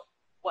about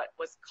what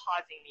was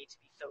causing me to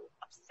be so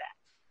upset,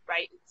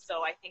 right?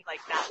 So I think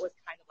like that was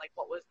kind of like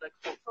what was the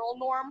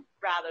cultural norm,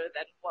 rather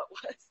than what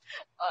was,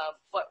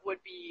 what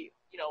would be,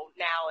 you know,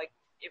 now, like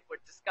if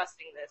we're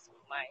discussing this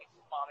with my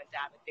mom and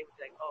dad, they would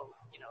be like, oh,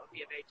 you know, it'd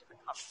be a very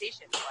different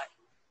conversation,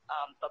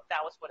 but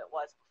that was what it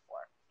was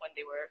before, when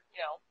they were,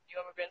 you know, new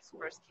immigrants,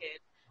 first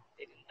kid,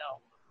 they didn't know.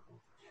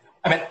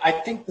 I mean, I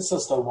think this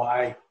is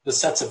why the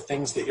sets of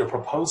things that you're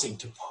proposing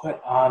to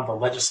put on the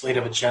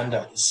legislative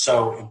agenda is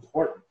so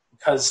important,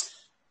 because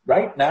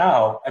right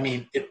now, I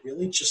mean, it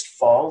really just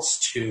falls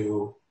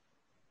to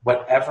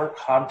whatever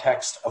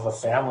context of a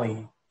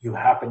family you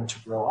happen to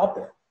grow up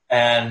in.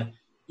 And,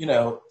 you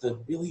know, the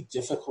really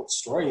difficult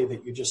story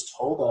that you just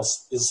told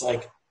us is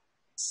like,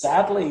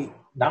 sadly,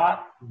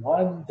 not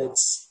one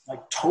that's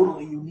like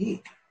totally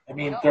unique. I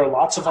mean, there are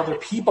lots of other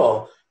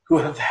people who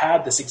have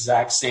had this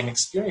exact same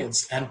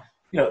experience. And,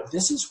 you know,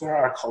 this is where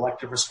our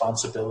collective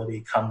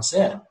responsibility comes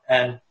in.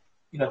 And,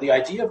 you know, the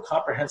idea of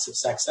comprehensive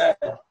sex ed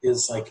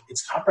is like,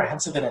 it's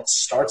comprehensive and it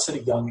starts at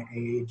a young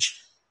age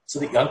so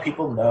that young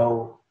people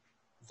know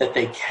that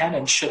they can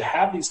and should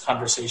have these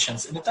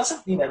conversations. And it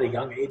doesn't mean at a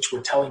young age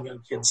we're telling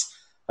young kids,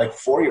 like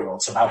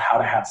 4-year-olds, about how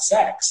to have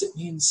sex. It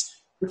means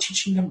we're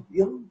teaching them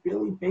really,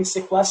 really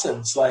basic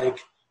lessons like,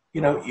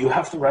 you know, you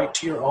have the right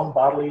to your own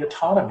bodily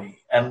autonomy,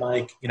 and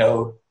like, you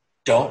know,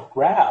 don't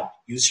grab,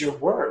 use your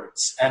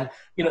words. And,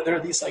 you know, there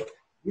are these like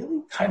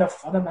really kind of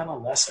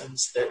fundamental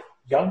lessons that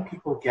young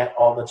people get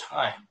all the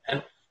time.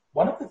 And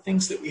one of the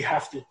things that we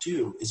have to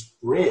do is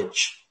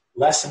bridge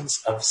lessons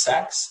of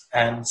sex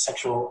and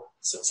sexual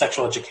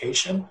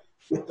education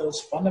with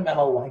those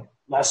fundamental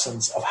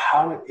lessons of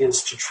how it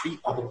is to treat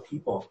other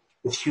people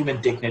with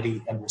human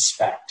dignity and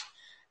respect.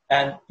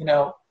 And,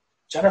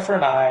 Jennifer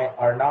and I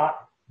are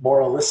not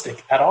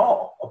moralistic at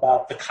all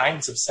about the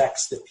kinds of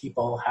sex that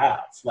people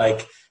have.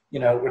 Like,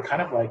 we're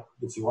kind of like,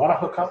 if you want to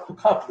hook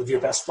up, live your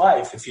best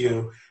life. If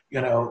you,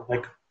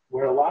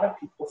 where a lot of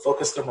people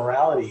focus their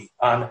morality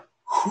on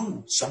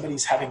who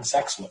somebody's having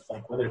sex with,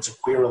 like whether it's a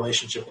queer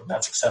relationship and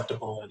that's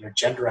acceptable, or their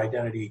gender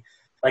identity,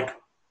 like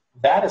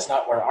that is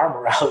not where our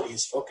morality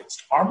is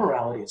focused. Our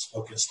morality is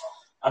focused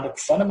on the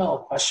fundamental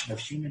question of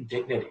human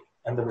dignity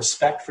and the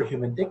respect for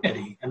human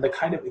dignity and the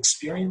kind of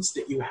experience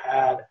that you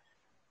had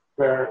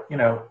where,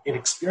 an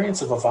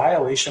experience of a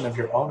violation of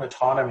your own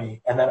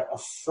autonomy and then a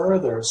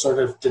further sort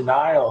of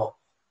denial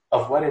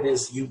of what it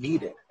is you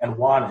needed and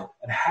wanted,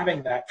 and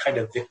having that kind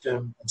of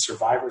victim and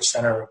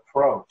survivor-centered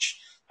approach,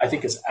 I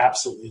think is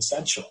absolutely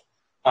essential,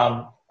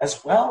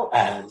 as well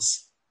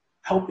as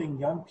helping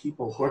young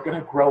people who are going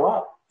to grow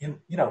up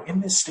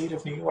in this state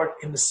of New York,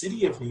 in the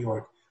city of New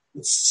York,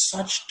 with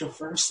such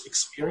diverse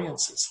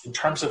experiences in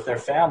terms of their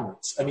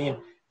families. I mean,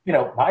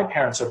 my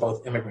parents are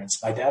both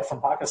immigrants. My dad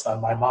from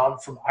Pakistan, my mom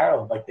from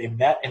Ireland. Like, they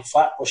met in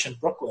Flatbush in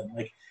Brooklyn.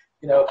 Like,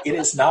 it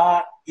is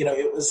not,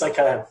 it was like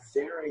a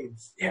very,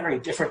 very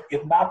different,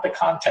 if not the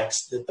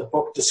context that the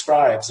book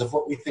describes of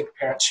what we think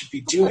parents should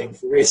be doing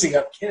for raising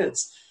up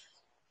kids.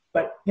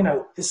 But,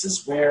 this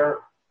is where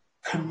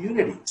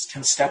communities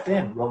can step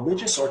in,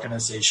 religious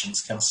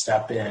organizations can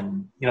step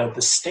in,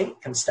 the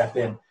state can step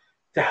in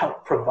to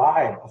help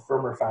provide a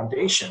firmer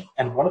foundation.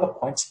 And one of the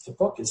points of the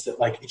book is that,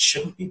 like, it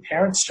shouldn't be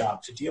parents'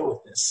 job to deal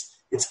with this.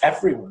 It's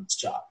everyone's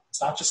job.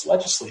 It's not just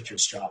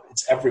legislature's job.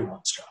 It's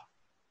everyone's job.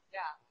 Yeah,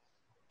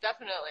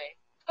 definitely.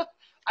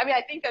 I mean,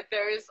 I think that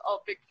there is a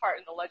big part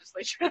in the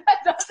legislature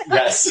that does.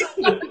 Yes.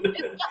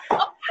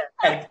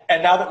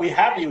 and now that we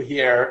have you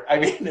here, I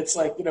mean, it's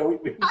like,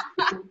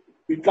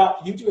 we've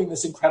got you doing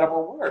this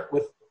incredible work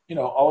with,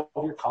 all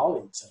of your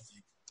colleagues, I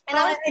think. And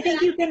I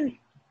think you can...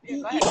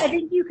 I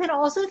think you can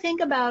also think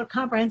about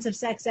comprehensive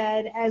sex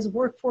ed as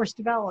workforce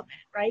development,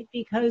 right?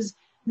 Because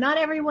not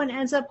everyone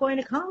ends up going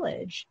to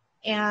college,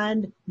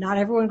 and not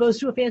everyone goes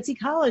to a fancy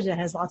college that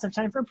has lots of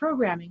time for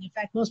programming. In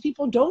fact, most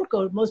people don't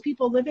go. Most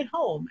people live at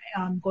home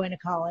going to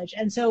college.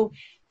 And so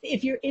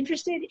if you're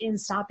interested in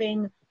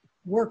stopping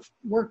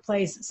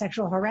workplace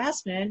sexual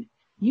harassment,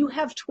 you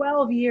have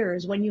 12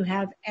 years when you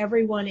have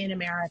everyone in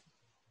America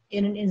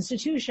in an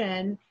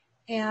institution.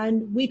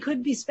 And we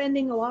could be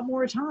spending a lot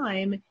more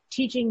time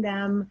teaching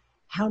them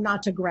how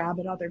not to grab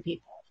at other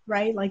people,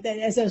 right? Like that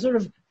as a sort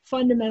of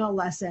fundamental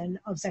lesson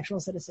of sexual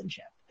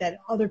citizenship, that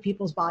other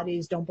people's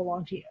bodies don't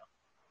belong to you.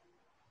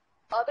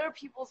 Other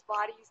people's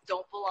bodies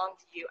don't belong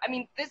to you. I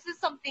mean, this is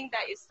something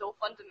that is so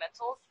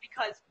fundamental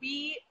because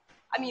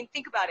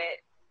think about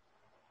it.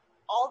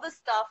 All the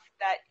stuff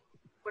that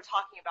we're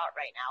talking about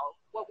right now,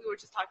 what we were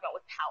just talking about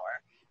with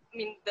power. I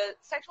mean, the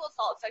sexual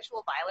assault,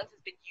 sexual violence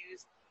has been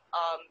used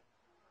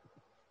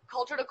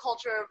culture to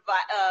culture,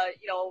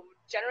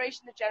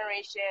 generation to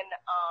generation,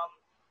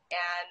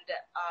 and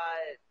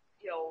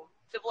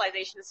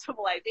civilization to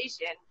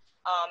civilization,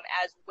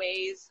 as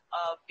ways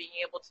of being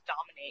able to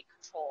dominate,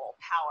 control,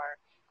 power,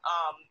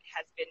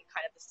 has been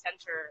kind of the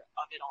center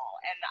of it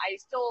all. And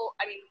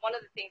one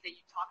of the things that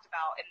you talked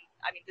about, and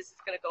I mean, this is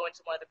going to go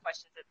into one of the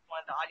questions that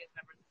one of the audience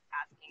members is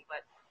asking,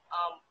 but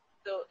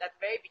at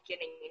the very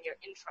beginning in your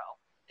intro,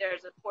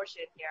 there's a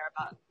portion here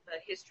about the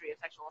history of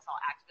sexual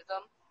assault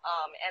activism.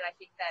 And I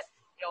think that,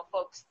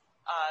 folks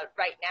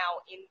right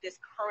now in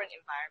this current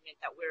environment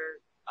that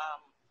we're,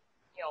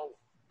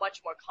 much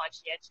more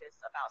conscientious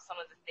about some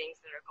of the things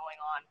that are going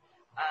on,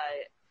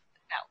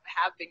 that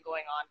have been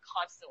going on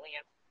constantly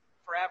and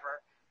forever,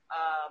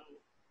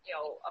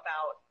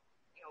 about,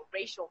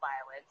 racial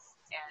violence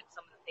and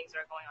some of the things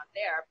that are going on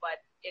there. But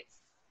it's,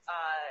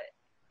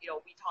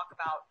 we talk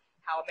about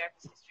how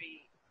America's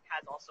history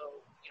has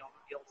also,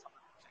 revealed some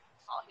of the sexual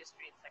assault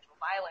history and sexual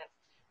violence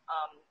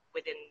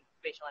within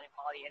racial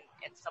inequality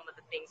and some of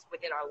the things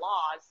within our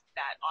laws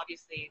that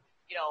obviously,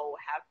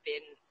 have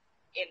been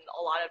in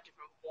a lot of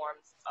different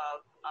forms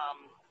of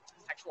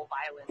sexual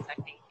violence, I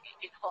think,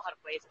 in a lot of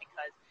ways,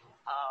 because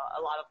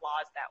a lot of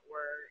laws that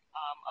were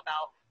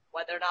about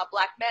whether or not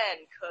Black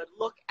men could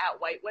look at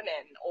white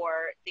women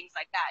or things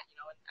like that, and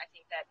I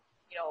think that,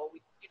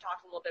 you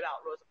talked a little bit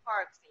about Rosa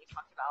Parks and you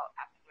talked about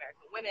African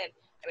American women.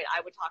 I mean,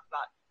 I would talk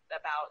about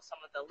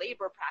some of the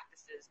labor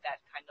practices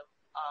that kind of,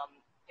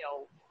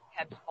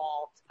 have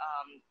evolved,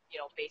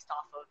 based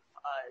off of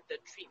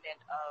the treatment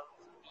of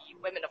the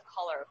women of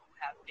color who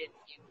have been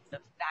in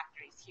the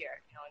factories here,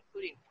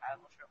 including the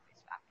Child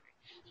Trailblaze factory.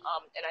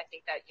 And I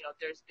think that,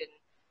 there's been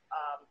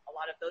a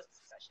lot of those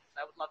discussions.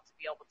 I would love to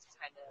be able to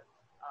kind of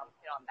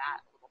hit on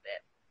that a little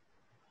bit.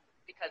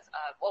 Because,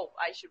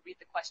 I should read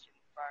the question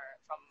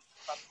from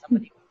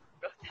somebody who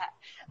wrote that.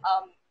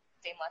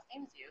 Same last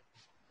name as you.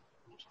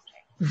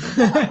 Interesting.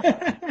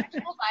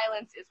 Sexual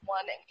violence is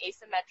one, an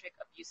asymmetric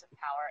abuse of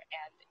power,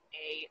 and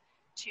a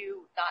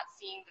to not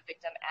seeing the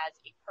victim as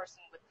a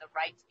person with the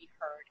right to be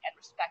heard and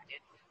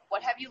respected,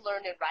 what have you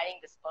learned in writing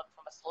this book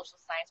from a social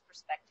science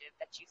perspective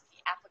that you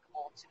see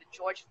applicable to the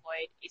George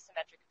Floyd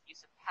asymmetric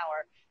abuse of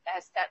power that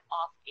has set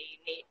off a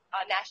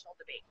national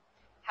debate?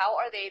 How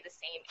are they the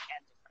same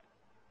and different?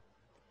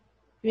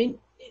 I mean,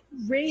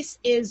 race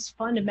is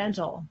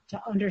fundamental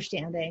to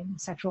understanding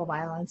sexual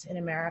violence in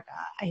America.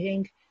 I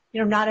think,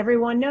 not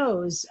everyone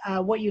knows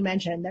what you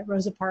mentioned, that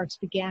Rosa Parks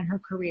began her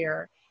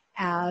career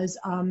as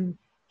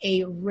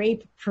a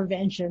rape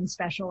prevention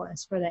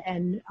specialist for the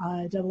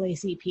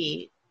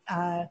NAACP.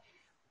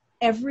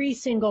 Every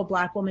single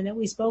Black woman that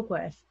we spoke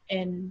with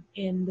in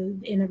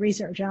the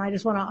research, and I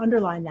just want to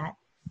underline that,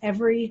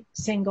 every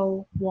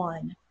single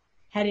one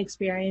had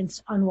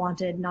experienced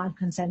unwanted,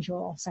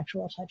 non-consensual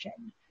sexual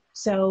touching.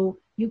 So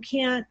you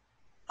can't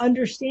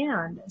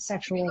understand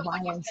sexual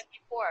violence. Like you said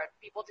before,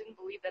 people didn't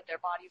believe that their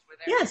bodies were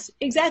there. Yes,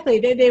 exactly.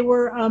 They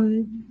were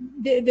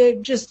they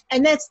just,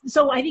 and that's,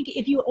 so I think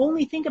if you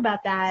only think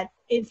about that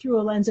through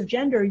a lens of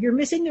gender, you're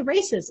missing the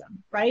racism,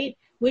 right?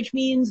 Which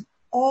means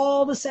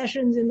all the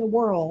sessions in the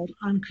world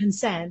on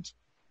consent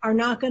are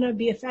not going to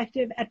be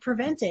effective at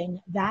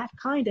preventing that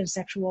kind of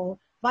sexual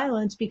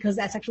violence, because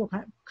that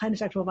kind of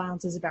sexual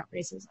violence is about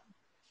racism.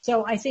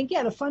 So I think,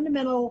 the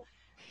fundamental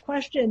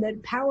question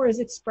that power is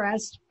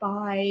expressed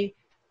by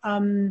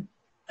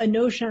a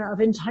notion of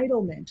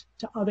entitlement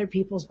to other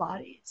people's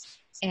bodies.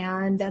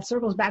 And that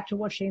circles back to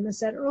what Seamus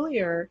said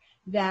earlier,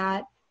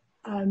 that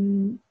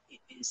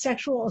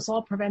sexual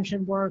assault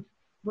prevention work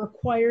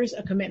requires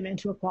a commitment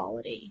to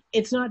equality.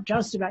 It's not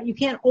just about, you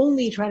can't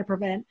only try to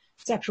prevent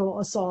sexual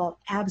assault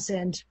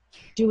absent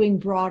doing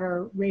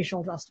broader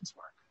racial justice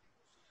work.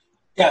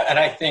 Yeah, and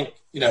I think,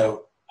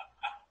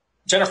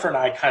 Jennifer and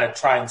I kind of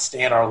try and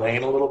stay in our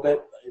lane a little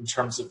bit in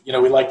terms of,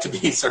 we like to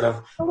be sort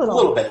of a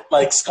little bit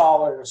like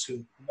scholars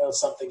who know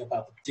something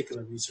about the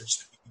particular research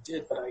that we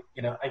did. But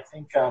I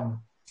think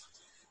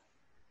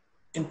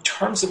in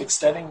terms of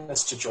extending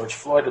this to George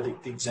Floyd, or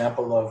the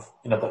example of,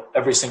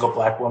 every single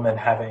Black woman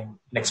having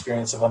an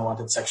experience of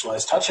unwanted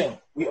sexualized touching,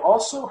 we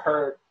also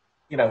heard,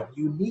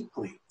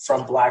 uniquely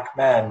from Black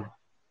men,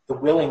 the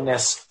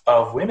willingness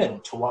of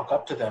women to walk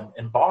up to them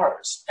in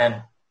bars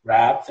and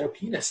grab their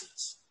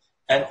penises.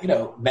 And,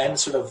 men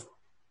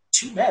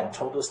two men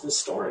told us this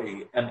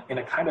story, and in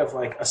a kind of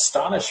like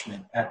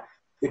astonishment at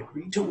the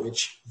degree to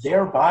which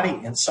their body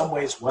in some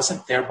ways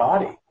wasn't their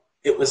body.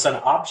 It was an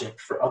object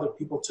for other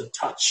people to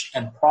touch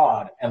and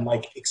prod and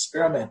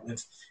experiment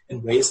with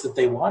in ways that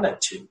they wanted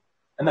to.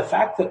 And the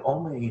fact that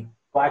only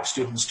Black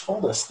students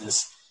told us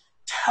this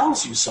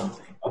tells you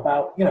something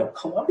about,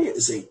 Columbia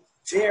is a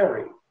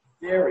very,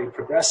 very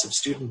progressive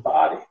student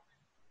body,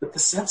 but the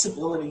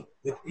sensibility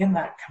within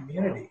that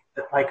community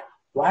that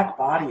Black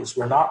bodies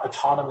were not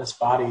autonomous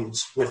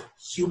bodies with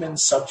human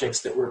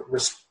subjects that were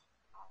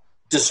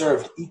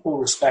deserved equal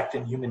respect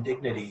and human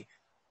dignity,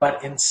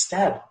 but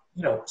instead,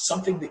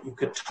 something that you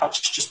could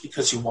touch just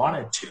because you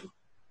wanted to.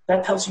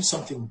 That tells you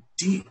something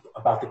deep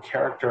about the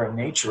character and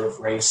nature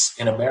of race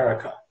in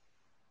America.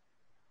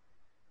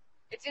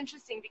 It's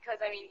interesting because,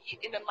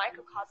 in the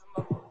microcosm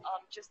of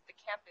just the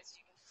campus,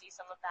 you can see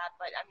some of that.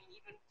 But,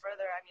 even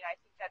further, I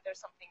think that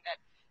there's something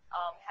that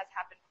has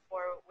happened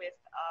before with,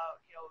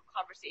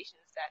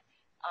 conversations that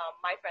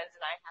my friends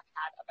and I have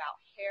had about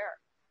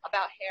hair.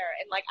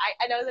 And,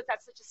 I know that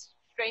that's such a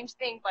strange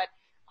thing, but,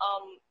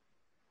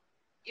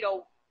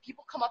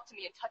 people come up to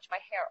me and touch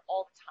my hair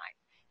all the time.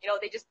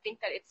 They just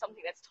think that it's something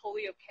that's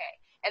totally okay.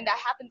 And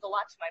that happens a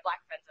lot to my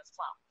Black friends as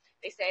well.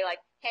 They say,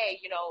 hey,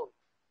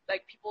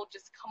 people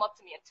just come up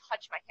to me and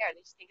touch my hair.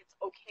 They just think it's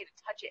okay to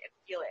touch it and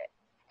feel it.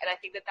 And I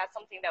think that that's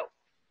something that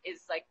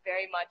is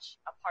very much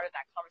a part of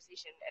that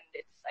conversation. And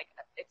it's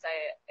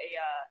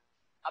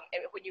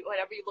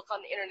whenever you look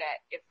on the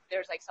internet, if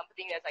there's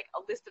something that's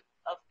a list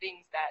of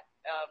things that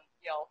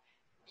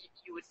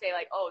you would say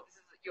oh,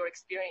 this is your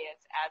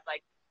experience as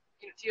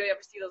do you ever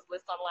see those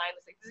lists online?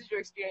 It's this is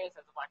your experience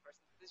as a Black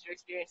person. This is your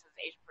experience as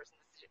an Asian person.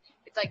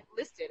 It's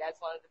listed as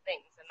one of the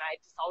things. And I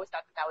just always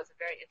thought that was a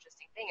very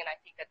interesting thing. And I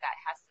think that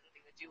has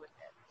something to do with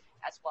it,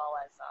 as well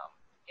as,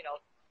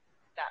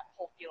 that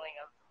whole feeling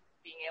of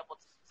being able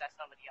to possess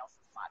somebody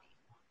else's body,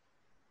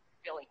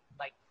 feeling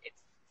like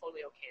it's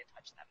totally okay to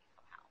touch them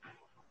somehow.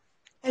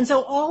 And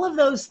so all of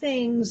those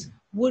things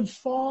would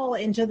fall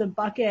into the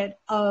bucket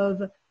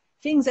of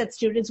things that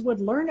students would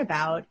learn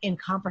about in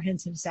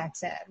comprehensive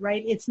sex ed,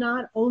 right? It's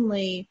not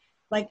only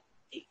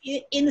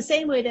in the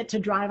same way that to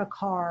drive a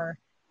car,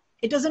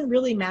 it doesn't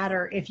really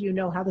matter if you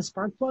know how the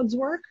spark plugs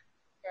work.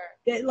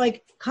 Sure.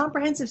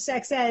 Comprehensive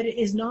sex ed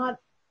is not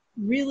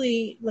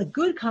really,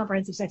 good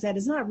comprehensive sex ed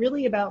is not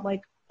really about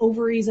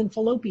ovaries and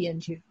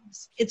fallopian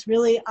tubes. It's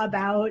really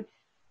about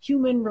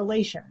human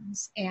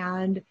relations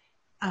and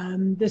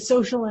the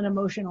social and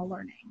emotional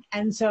learning.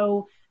 And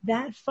so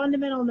that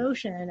fundamental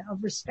notion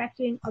of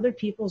respecting other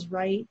people's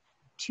right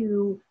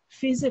to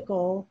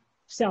physical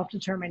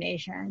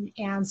self-determination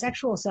and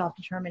sexual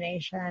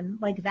self-determination,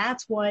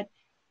 that's what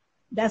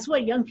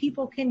young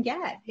people can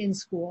get in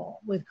school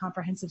with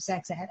comprehensive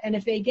sex ed. And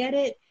if they get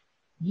it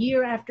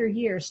year after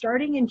year,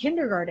 starting in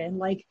kindergarten,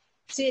 like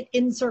sit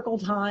in circle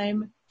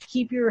time,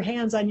 keep your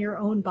hands on your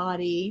own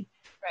body.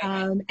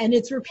 Right. And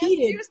it's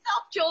repeated. Yes,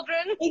 yourself,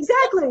 children.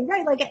 Exactly,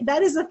 right. Like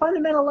that is the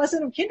fundamental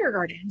lesson of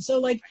kindergarten. So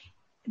like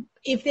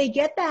if they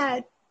get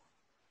that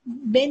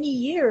many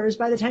years,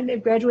 by the time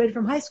they've graduated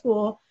from high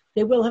school,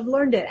 they will have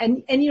learned it.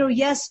 And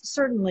yes,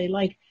 certainly,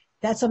 like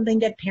that's something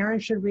that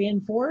parents should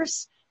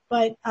reinforce,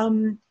 but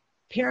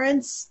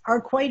parents are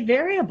quite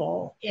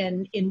variable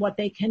in what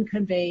they can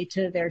convey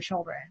to their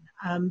children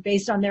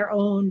based on their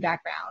own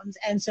backgrounds.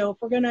 And so if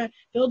we're going to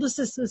build a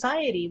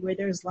society where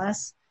there's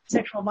less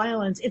sexual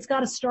violence, it's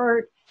got to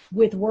start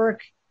with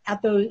work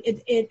at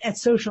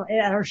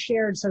our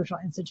shared social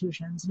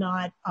institutions,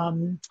 not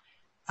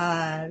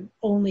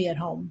only at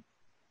home.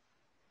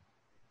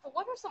 So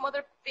what are some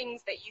other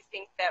things that you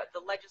think that the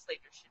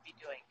legislature should be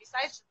doing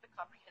besides just the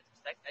comprehensive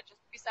sex ed,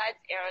 just besides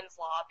Aaron's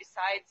Law,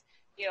 besides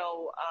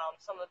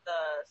some of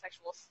the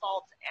sexual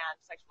assault and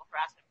sexual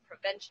harassment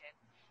prevention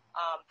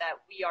that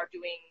we are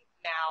doing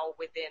now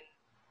within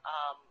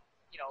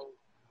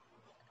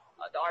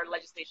our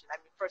legislation? I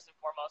mean, first and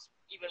foremost,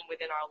 even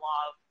within our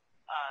law of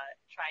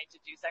trying to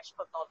do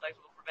sexual assault,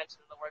 sexual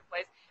prevention in the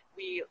workplace,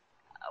 we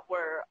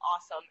were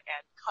awesome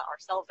and cut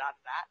ourselves out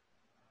of that.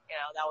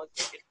 That was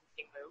an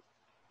interesting move.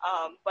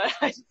 But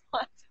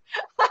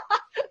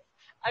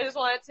I just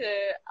wanted to,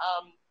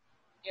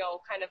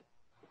 kind of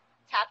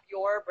tap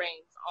your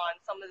brains on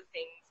some of the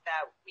things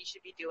that we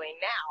should be doing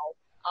now,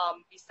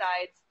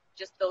 besides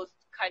just those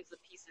kinds of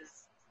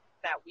pieces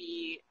that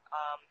we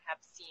have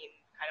seen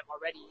kind of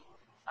already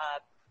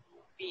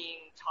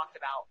being talked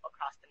about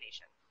across the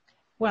nation.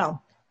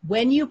 Well,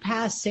 when you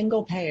pass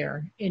single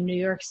payer in New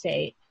York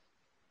State,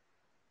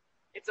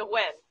 it's a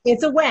win.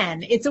 It's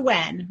a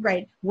win,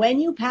 right? When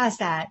you pass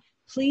that,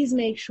 please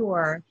make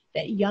sure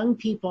that young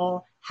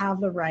people have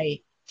the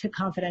right to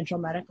confidential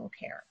medical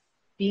care,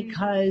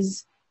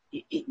 because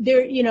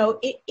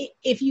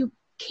if you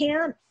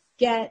can't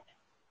get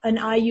an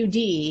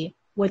IUD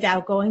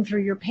without going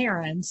through your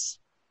parents,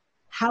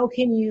 how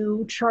can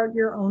you chart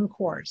your own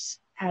course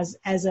as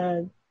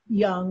a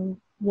young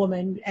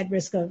woman at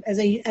risk of, as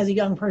a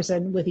young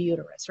person with a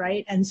uterus,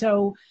 right? And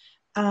so,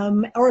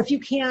 or if you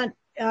can't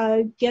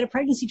get a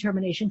pregnancy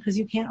termination because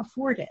you can't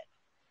afford it.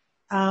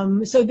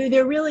 So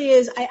there really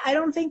is, I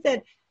don't think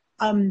that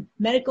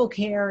medical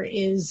care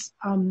is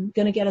going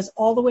to get us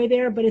all the way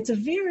there, but it's a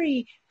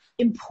very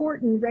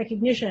important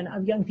recognition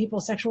of young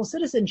people's sexual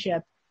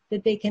citizenship,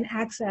 that they can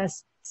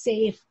access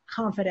safe,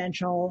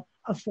 confidential,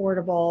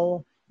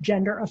 affordable,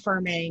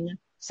 gender-affirming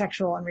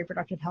sexual and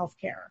reproductive health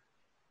care.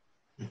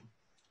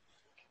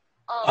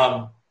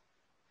 Go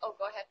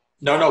ahead.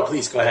 No,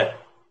 please go ahead.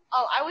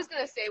 I was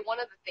going to say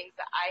one of the things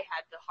that I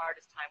had the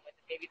hardest time with,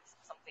 and maybe this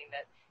is something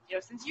that,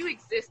 since you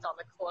exist on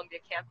the Columbia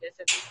campus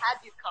and we've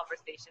had these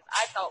conversations,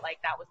 I felt like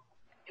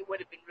it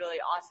would have been really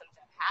awesome to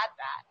have had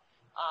that,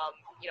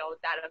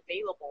 that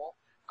available.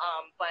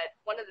 But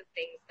one of the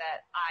things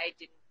that I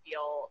didn't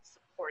feel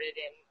supported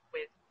in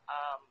with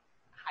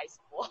high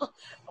school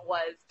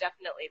was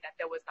definitely that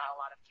there was not a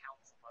lot of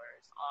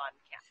counselors on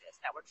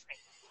campus that were trained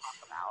to talk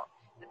about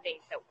the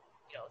things that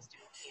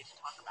students need to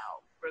talk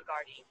about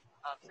regarding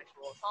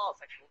sexual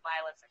assault, sexual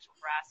violence, sexual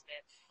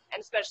harassment,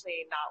 and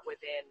especially not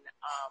within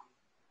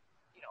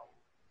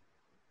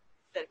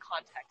the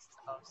context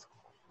of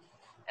school.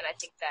 And I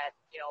think that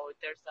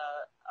there's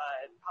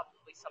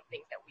probably some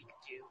things that we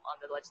could do on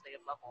the legislative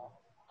level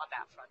on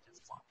that front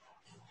as well.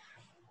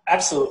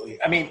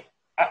 Absolutely. I mean,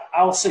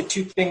 I'll say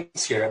two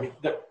things here. I mean,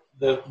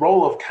 the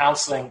role of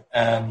counseling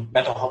and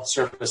mental health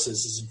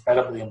services is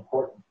incredibly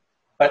important.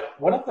 But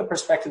one of the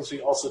perspectives we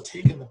also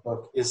take in the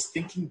book is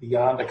thinking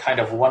beyond a kind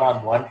of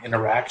one-on-one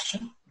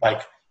interaction.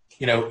 Like,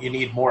 you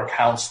need more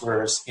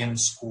counselors in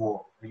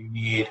school, or you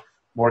need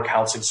more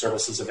counseling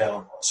services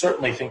available. I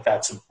certainly think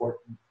that's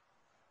important.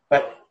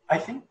 But I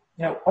think,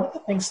 one of the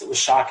things that was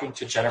shocking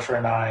to Jennifer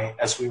and I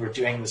as we were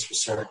doing this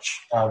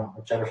research, or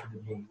Jennifer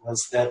to me,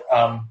 was that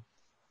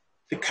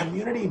the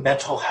community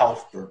mental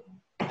health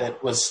burden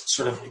that was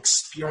sort of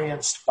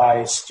experienced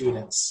by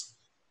students,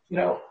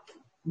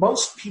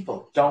 most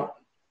people don't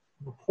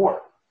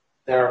report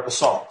their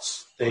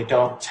assaults. They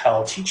don't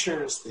tell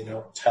teachers, they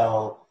don't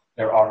tell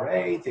their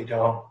RA, they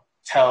don't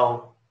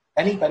tell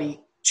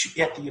anybody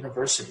at the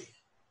university.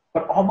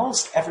 But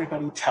almost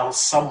everybody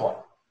tells someone.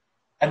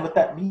 And what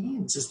that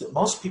means is that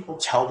most people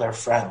tell their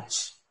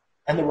friends.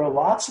 And there were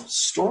lots of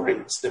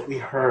stories that we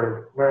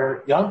heard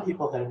where young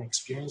people had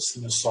experienced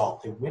an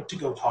assault. They went to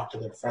go talk to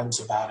their friends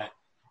about it,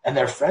 and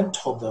their friend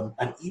told them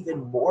an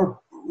even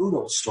more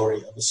brutal story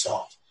of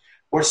assault,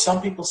 where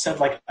some people said,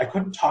 like, I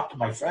couldn't talk to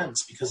my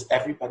friends because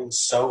everybody's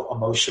so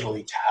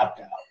emotionally tapped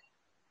out.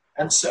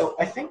 And so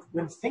I think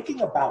when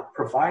thinking about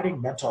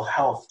providing mental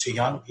health to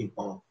young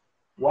people,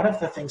 one of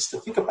the things to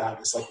think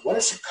about is, like, what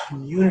is a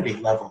community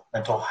level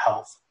mental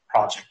health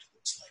project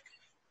looks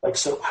like?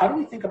 So how do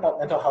we think about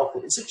mental health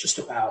that isn't just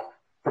about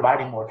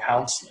providing more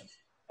counseling,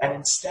 and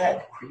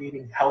instead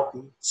creating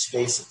healthy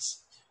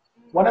spaces?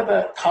 One of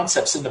the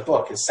concepts in the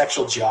book is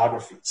sexual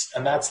geographies,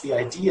 and that's the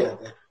idea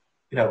that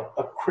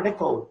a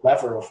critical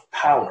lever of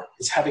power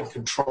is having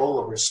control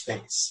over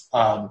space,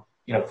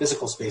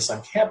 physical space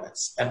on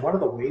campus. And one of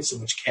the ways in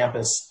which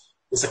campus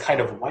is a kind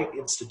of white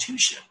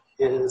institution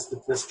is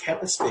that this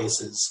campus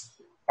spaces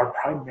are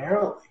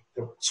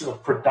they're sort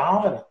of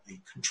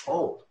predominantly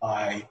controlled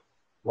by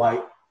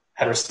white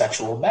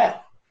heterosexual men.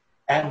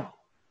 And,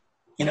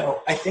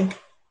 I think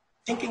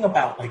thinking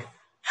about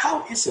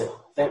how is it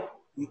that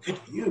we could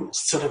use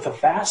sort of the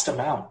vast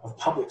amount of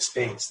public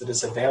space that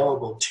is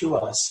available to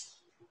us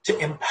to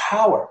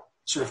empower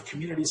sort of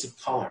communities of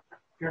color,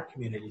 queer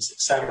communities, et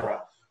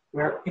cetera,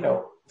 where,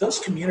 those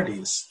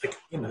communities,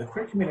 the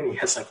queer community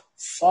has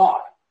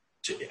fought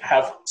to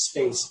have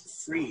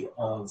space free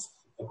of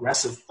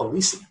aggressive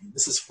policing. I mean,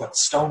 this is what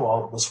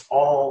Stonewall was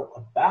all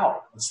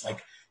about. It's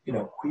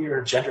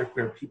queer,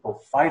 genderqueer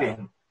people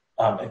fighting,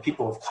 and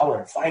people of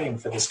color fighting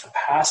for this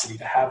capacity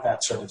to have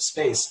that sort of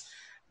space.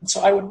 And so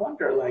I would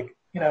wonder,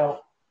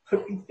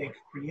 could we think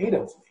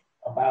creatively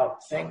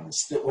about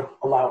things that would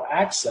allow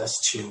access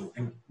to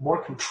and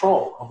more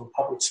control over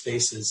public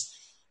spaces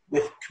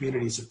with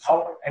communities of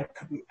color? And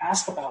could we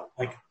ask about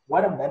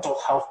what a mental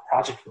health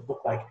project would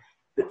look like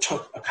that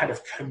took a kind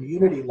of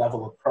community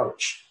level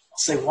approach? I'll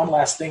say one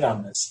last thing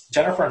on this.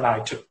 Jennifer and I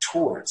took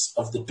tours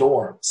of the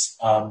dorms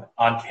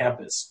on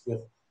campus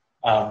with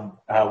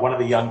one of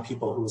the young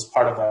people who was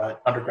part of an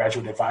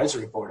undergraduate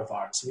advisory board of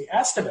ours. And we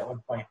asked him at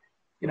one point,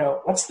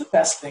 what's the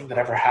best thing that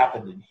ever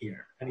happened in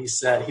here? And he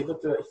said, he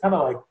looked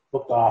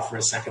off for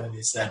a second and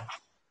he said,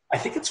 I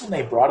think it's when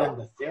they brought in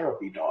the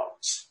therapy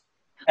dogs.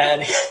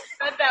 And he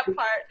read that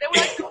part. They were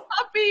like the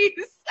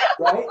puppies.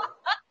 Right?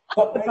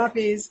 But The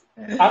puppies.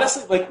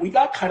 honestly, we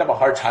got kind of a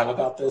hard time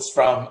about this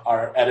from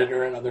our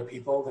editor and other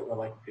people that were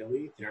like,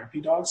 really?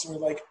 Therapy dogs? And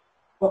we're like,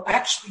 well,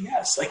 actually,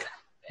 yes.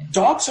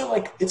 Dogs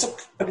are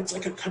it's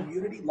like a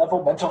community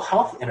level mental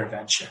health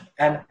intervention.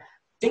 And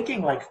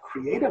thinking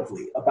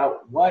creatively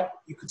about what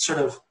you could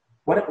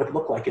what it would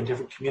look like in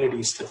different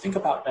communities to think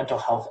about mental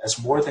health as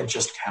more than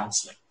just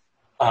counseling,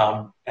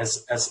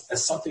 as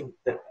something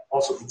that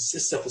also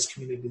exists at this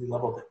community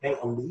level that may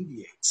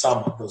alleviate some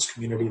of those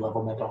community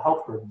level mental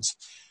health burdens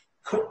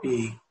could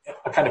be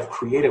a kind of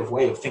creative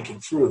way of thinking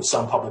through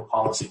some public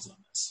policies on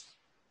this.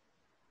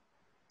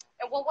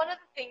 And well, one of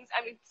the things,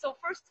 so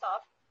first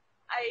off,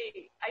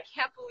 I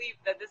can't believe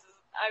that this is,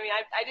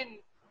 I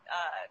didn't,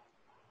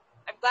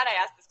 I'm glad I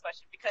asked this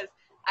question because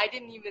I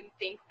didn't even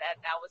think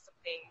that was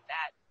something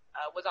that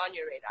was on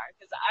your radar,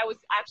 because I was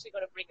actually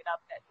going to bring it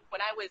up that when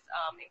I was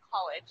in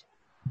college,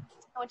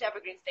 I went to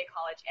Evergreen State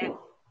College, and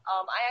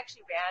I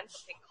actually ran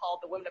something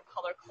called the Women of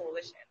Color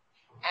Coalition,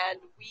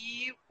 and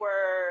we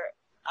were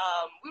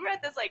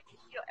at this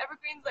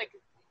Evergreen's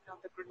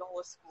the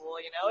granola school,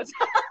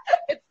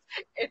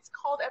 it's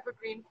called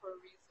Evergreen for a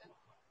reason.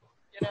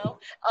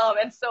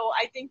 And so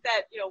I think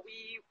that,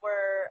 we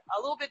were a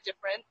little bit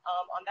different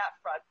on that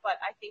front,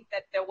 but I think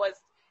that there was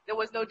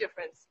no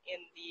difference in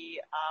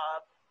the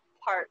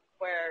part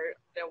where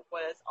there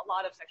was a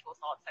lot of sexual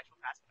assault, sexual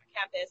harassment on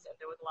campus, and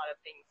there was a lot of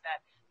things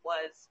that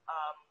was,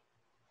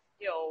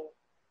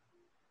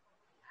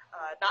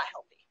 not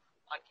healthy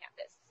on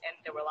campus. And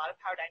there were a lot of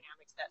power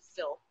dynamics that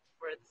still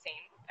were the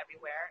same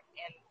everywhere.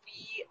 And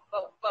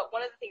but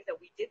one of the things that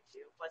we did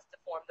do was to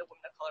form the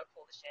Women of Color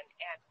Coalition,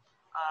 and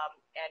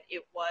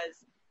it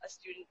was a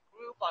student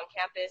group on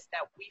campus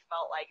that we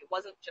felt like it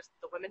wasn't just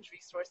the Women's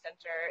Resource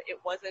Center,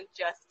 it wasn't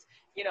just,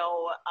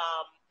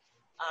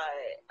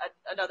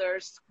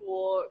 another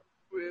school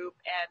group,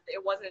 and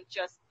it wasn't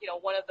just,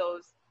 one of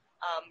those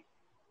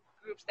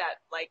groups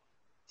that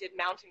did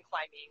mountain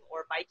climbing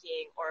or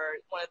biking, or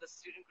one of the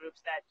student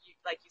groups that,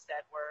 like you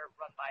said, were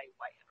run by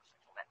white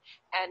heterosexual men.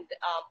 And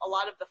a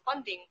lot of the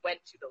funding went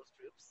to those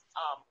groups,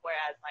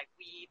 whereas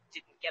we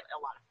didn't get a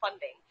lot of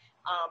funding.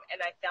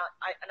 And I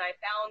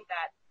found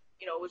that,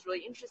 it was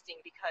really interesting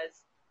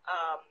because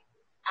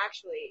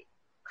actually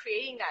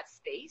creating that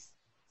space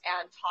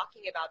and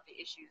talking about the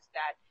issues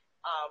that,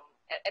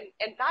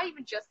 and not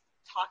even just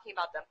talking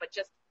about them, but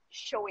just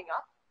showing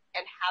up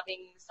and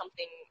having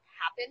something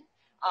happen.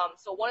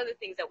 So one of the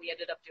things that we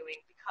ended up doing,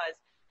 because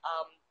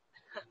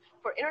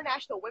for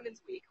International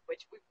Women's Week,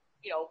 which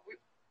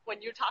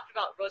when you talked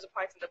about Rosa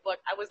Parks in the book,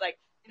 I was like,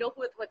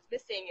 what's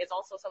missing is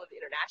also some of the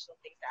international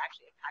things that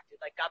actually impacted,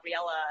 like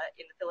Gabriela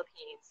in the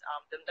Philippines,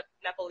 the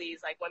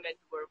Nepalese women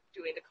who were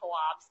doing the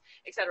co-ops,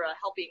 et cetera,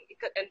 helping.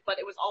 But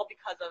it was all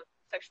because of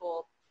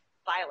sexual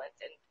violence,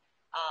 and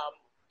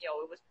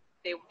it was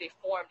they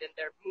formed, and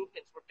their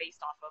movements were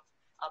based off of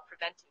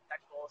preventing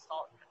sexual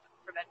assault,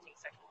 preventing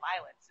sexual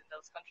violence in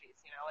those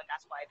countries, and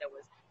that's why there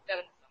was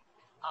feminism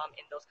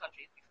in those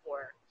countries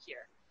before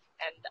here.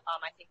 And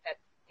I think that,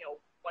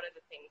 one of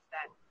the things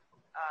that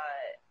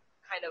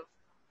kind of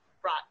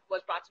was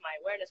brought to my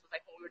awareness was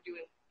when we were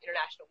doing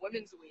International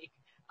Women's Week,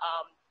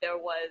 there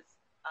was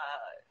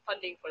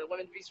funding for the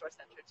Women's Resource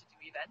Center to do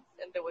events,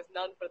 and there was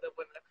none for the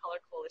Women of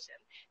Color Coalition.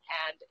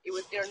 And it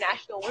was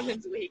International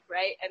Women's Week,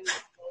 right? And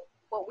so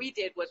what we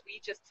did was we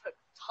just took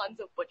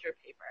tons of butcher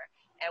paper,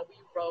 and we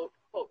wrote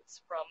quotes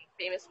from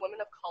famous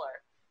women of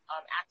color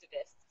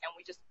activists, and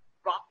we just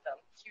brought them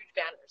huge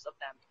banners of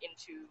them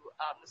into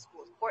the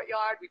school's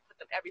courtyard. We put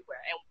them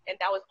everywhere, and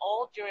that was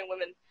all during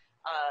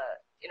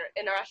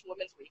International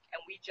Women's Week, and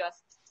we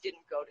just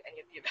didn't go to any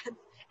of the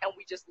events, and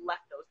we just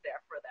left those there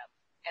for them,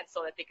 and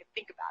so that they could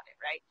think about it,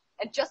 right?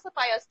 And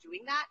justify us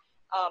doing that,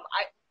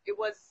 it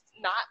was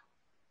not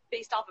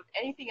based off of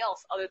anything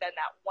else other than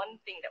that one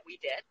thing that we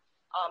did.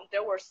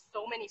 There were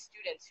so many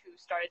students who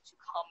started to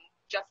come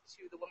just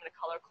to the Women of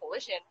Color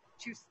Coalition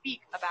to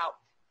speak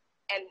about,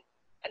 and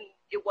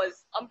it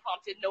was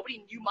unprompted.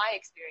 Nobody knew my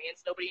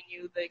experience. Nobody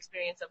knew the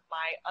experience of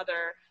my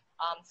other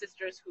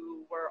sisters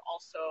who were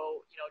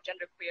also,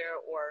 genderqueer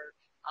or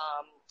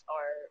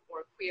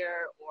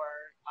queer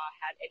or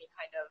had any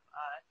kind of,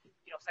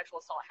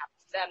 sexual assault happen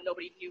to them.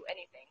 Nobody knew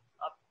anything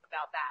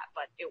about that,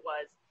 but it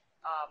was,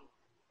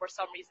 for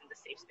some reason, the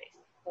safe space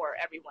for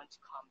everyone to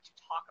come to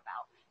talk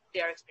about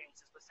their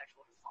experiences with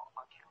sexual assault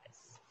on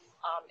campus.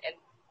 And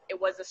it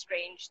was a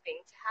strange thing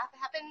to have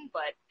happen,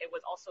 but it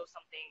was also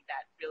something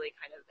that really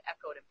kind of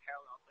echoed and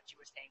paralleled what you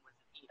were saying was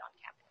the need on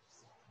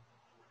campus.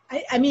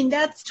 I mean,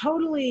 that's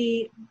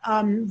totally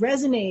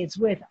resonates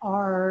with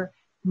our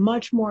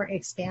much more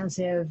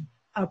expansive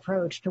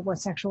approach to what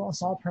sexual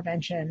assault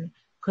prevention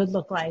could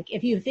look like.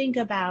 If you think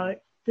about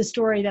the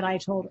story that I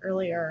told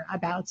earlier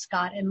about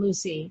Scott and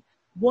Lucy,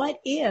 what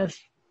if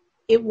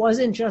it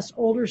wasn't just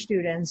older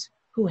students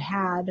who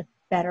had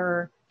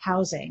better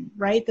housing,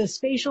 right? The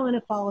spatial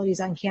inequalities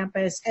on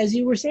campus, as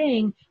you were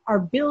saying, are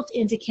built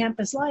into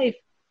campus life,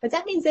 but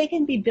that means they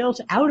can be built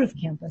out of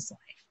campus life,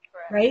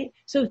 right?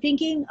 So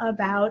thinking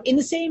about, in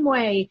the same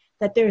way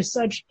that there's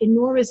such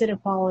enormous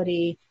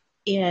inequality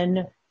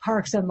in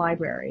parks and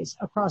libraries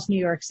across New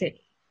York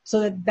City,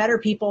 so that better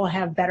people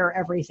have better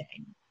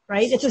everything,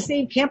 right? It's the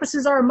same,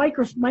 campuses are a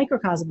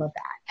microcosm of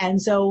that.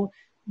 And so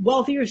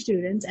wealthier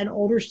students and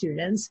older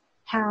students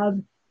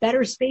have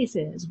better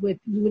spaces with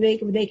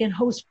they can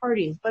host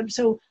parties. But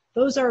so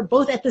those are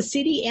both at the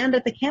city and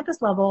at the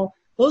campus level.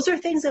 Those are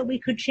things that we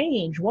could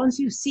change once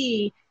you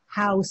see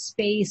how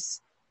space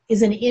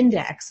is an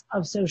index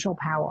of social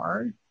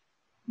power.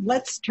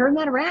 Let's turn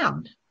that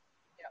around.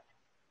 Yep,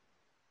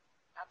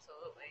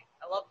 absolutely.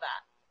 I love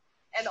that.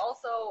 And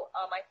also,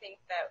 I think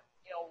that,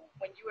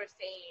 when you were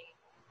saying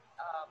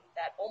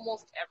that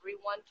almost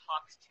everyone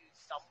talks to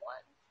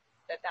someone,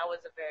 that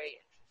was a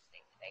very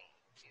interesting thing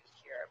to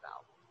hear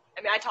about. I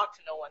mean, I talked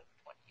to no one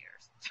for 20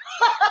 years,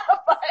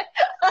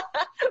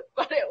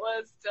 but it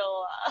was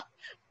still,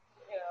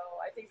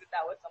 I think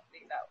that was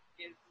something that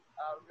is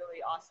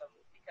really awesome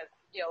because,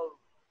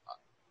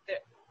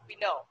 we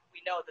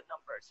know the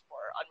numbers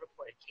for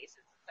unreported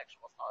cases of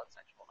sexual assault and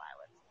sexual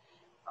violence.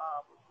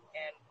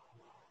 And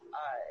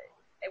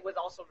it was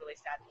also really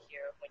sad to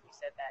hear when you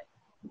said that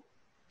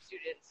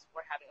students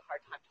were having a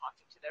hard time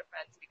talking to their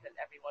friends because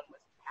everyone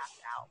was tapped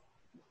out.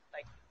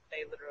 Like,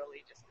 they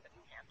literally just couldn't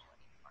handle it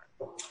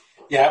anymore.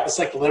 Yeah, it was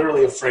like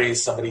literally a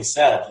phrase somebody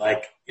said.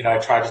 Like, I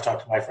tried to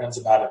talk to my friends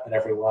about it, but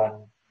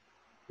everyone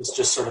was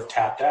just sort of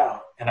tapped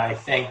out. And I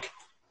think,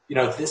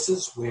 this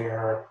is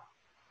where,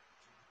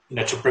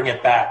 to bring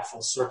it back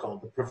full circle,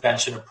 the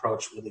prevention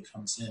approach really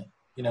comes in.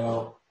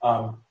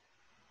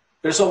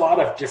 There's a lot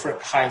of different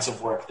kinds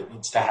of work that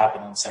needs to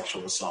happen on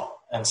sexual assault.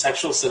 And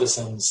Sexual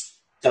Citizens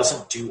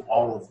doesn't do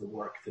all of the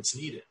work that's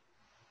needed.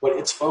 What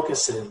it's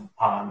focusing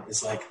on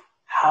is like,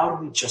 how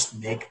do we just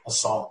make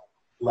assault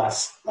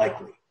less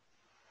likely?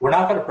 We're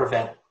not going to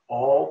prevent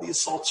all the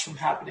assaults from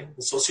happening,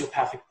 the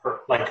sociopathic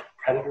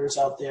predators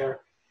out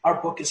there.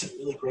 Our book isn't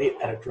really great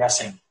at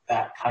addressing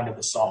that kind of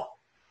assault.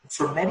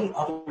 For many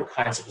other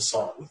kinds of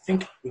assault, we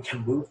think we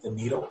can move the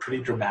needle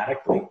pretty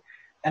dramatically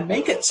and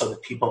make it so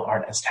that people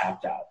aren't as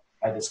tapped out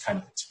by this kind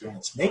of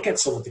experience. Make it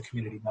so that the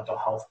community mental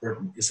health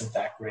burden isn't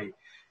that great.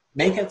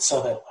 Make it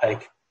so that,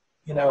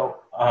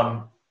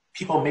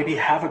 people maybe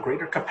have a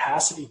greater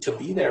capacity to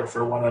be there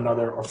for one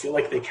another or feel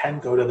like they can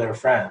go to their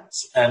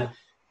friends. And,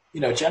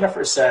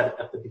 Jennifer said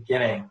at the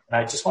beginning, and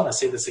I just want to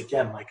say this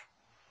again,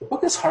 the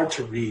book is hard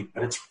to read,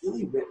 but it's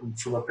really written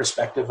from a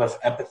perspective of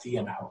empathy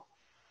and hope.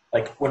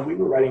 Like, when we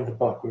were writing the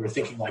book, we were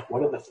thinking,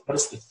 what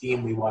is the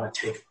theme we want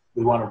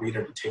a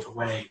reader to take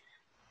away?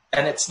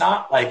 And it's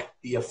not like,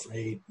 be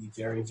afraid, be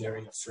very,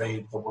 very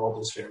afraid, the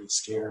world is very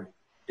scary.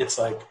 It's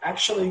like,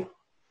 actually,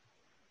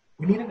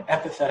 we need an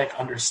empathetic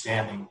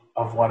understanding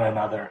of one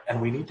another, and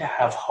we need to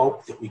have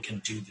hope that we can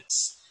do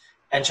this.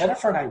 And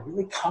Jennifer and I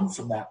really come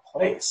from that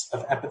place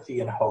of empathy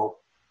and hope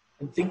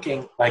and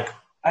thinking, I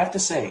have to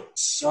say,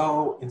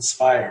 so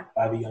inspired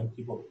by the young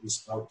people that we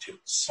spoke to,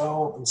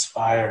 so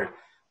inspired.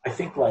 I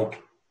think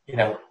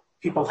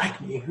people like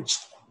me who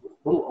just a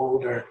little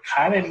older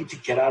kind of need to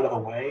get out of the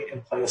way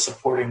and play a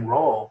supporting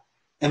role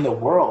in the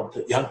world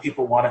that young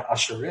people want to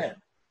usher in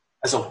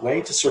as a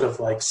way to sort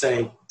of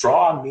say,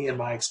 draw on me and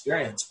my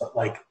experience. But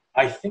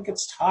I think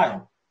it's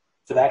time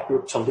for that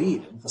group to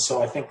lead. And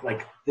so I think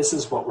this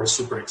is what we're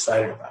super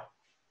excited about.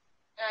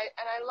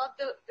 And I love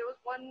there was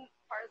one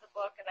part of the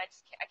book, and I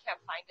can't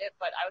find it,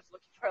 but I was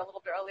looking for it a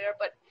little bit earlier,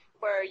 but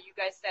where you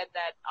guys said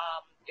that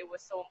it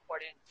was so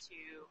important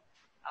to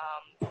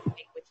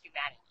think with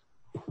humanity.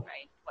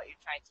 right? What you're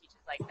trying to teach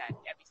is like that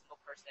every single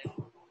person's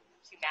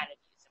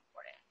humanity is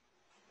important.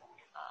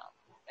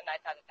 And I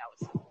thought that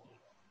was so cool.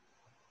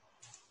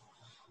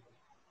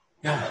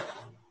 Yeah.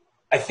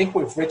 I think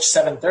we've reached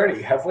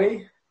 7:30, have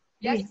we?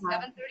 Yes,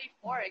 7:34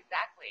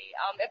 exactly.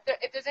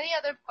 If there's any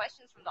other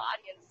questions from the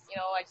audience,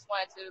 I just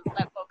wanted to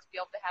let folks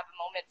be able to have a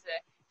moment to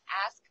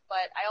ask.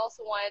 But I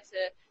also wanted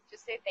to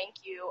just say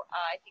thank you.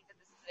 I think that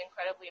this is an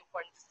incredibly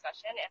important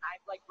discussion, and I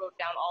wrote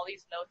down all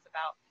these notes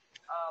about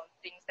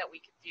things that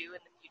we could do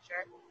in the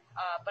future.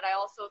 But I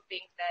also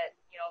think that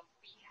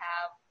we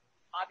have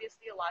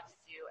obviously a lot to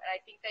do, and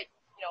I think that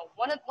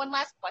one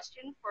last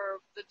question for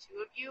the two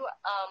of you.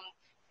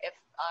 If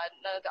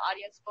none of the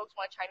audience folks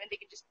want to chime in, they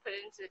can just put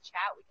it into the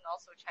chat. We can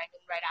also chime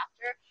in right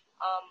after.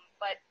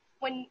 But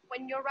when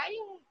you're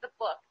writing the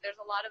book, there's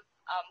a lot of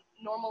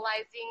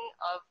normalizing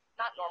of,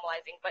 not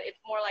normalizing, but it's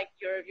more like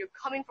you're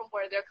coming from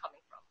where they're coming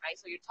from, right?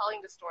 So you're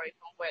telling the story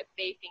from what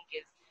they think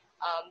is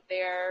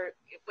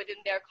within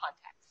their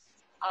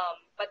context.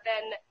 But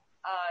then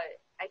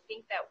I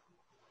think that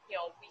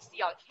we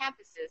see on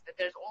campuses that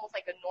there's almost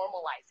like a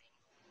normalizing.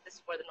 This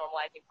is where the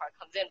normalizing part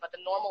comes in, but the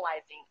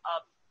normalizing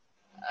of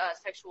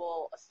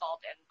sexual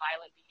assault and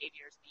violent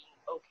behaviors being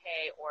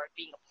okay or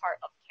being a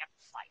part of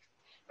campus life,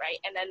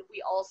 right? And then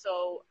we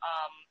also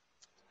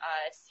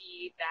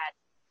see that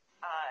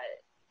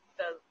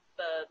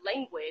the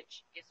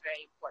language is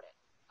very important.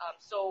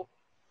 So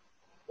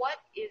what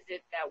is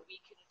it that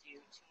we can do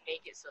to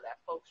make it so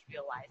that folks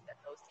realize that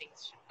those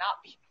things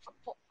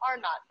are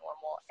not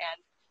normal,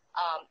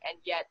 and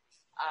yet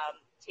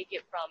take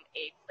it from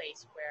a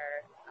place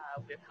where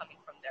we're coming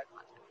from their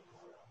context?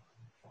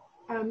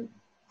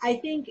 I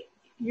think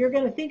you're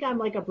going to think I'm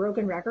like a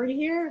broken record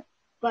here,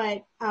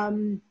 but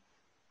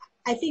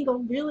I think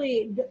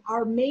really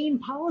our main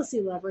policy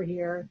lever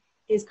here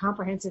is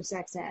comprehensive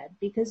sex ed,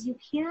 because you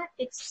can't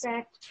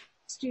expect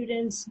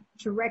students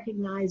to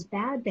recognize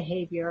bad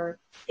behavior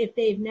if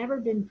they've never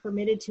been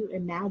permitted to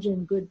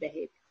imagine good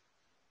behavior,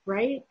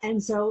 right?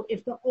 And so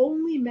if the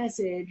only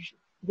message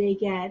they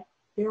get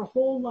their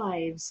whole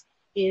lives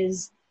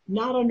is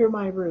not under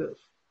my roof,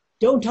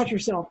 don't touch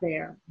yourself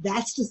there,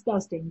 that's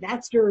disgusting,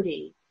 that's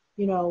dirty.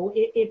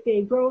 If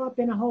they grow up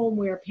in a home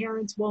where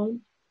parents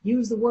won't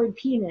use the word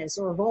penis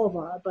or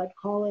vulva, but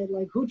call it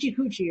like hoochie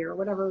coochie or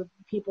whatever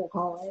people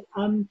call it,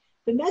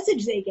 the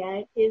message they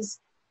get is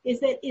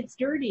that it's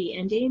dirty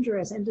and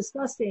dangerous and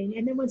disgusting.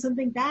 And then when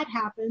something bad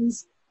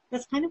happens,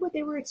 that's kind of what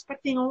they were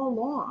expecting all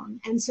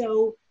along. And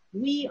so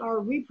we are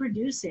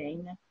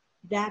reproducing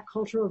that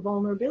culture of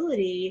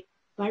vulnerability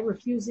by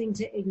refusing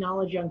to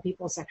acknowledge young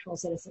people's sexual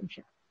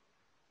citizenship.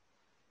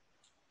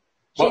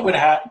 What would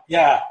happen?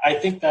 Yeah, I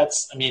think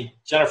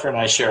Jennifer and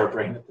I share a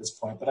brain at this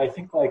point, but I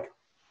think what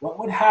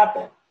would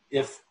happen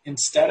if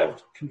instead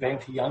of conveying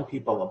to young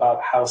people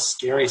about how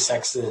scary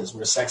sex is,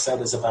 where sex ed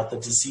is about the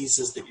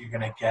diseases that you're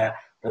going to get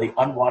or the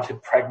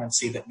unwanted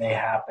pregnancy that may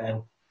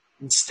happen,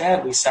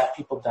 instead we sat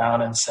people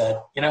down and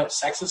said,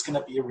 sex is going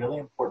to be a really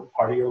important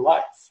part of your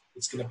life.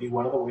 It's going to be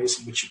one of the ways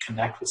in which you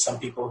connect with some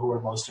people who are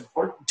most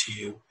important to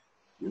you.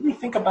 Really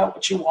think about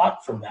what you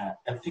want from that,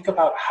 and think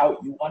about how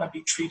you want to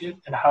be treated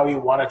and how you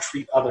want to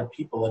treat other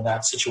people in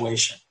that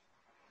situation.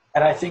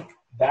 And I think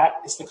that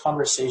is the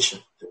conversation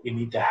that we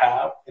need to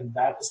have, and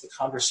that is the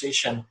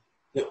conversation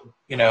that,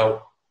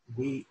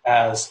 we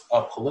as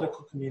a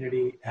political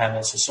community and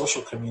as a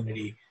social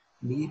community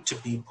need to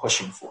be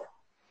pushing for.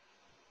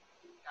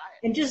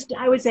 And just,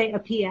 I would say a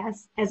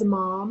PS as a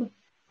mom,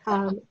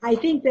 I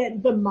think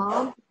that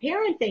the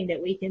parent thing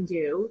that we can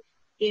do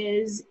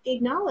is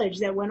acknowledge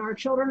that when our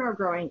children are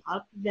growing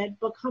up, that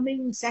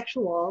becoming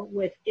sexual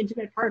with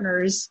intimate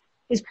partners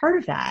is part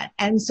of that.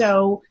 And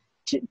so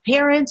to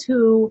parents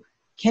who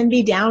can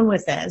be down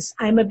with this,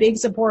 I'm a big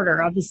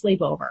supporter of the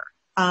sleepover.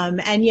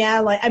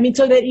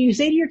 So that you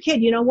say to your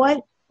kid, you know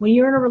what, when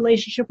you're in a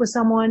relationship with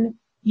someone,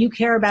 you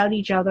care about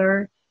each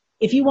other.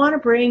 If you want to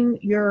bring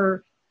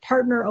your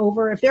partner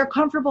over, if they're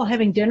comfortable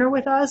having dinner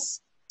with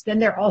us, then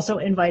they're also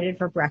invited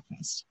for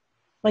breakfast.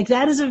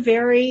 That is a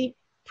very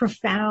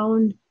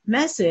profound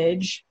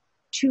message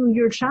to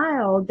your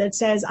child that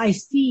says, I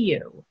see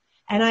you,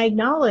 and I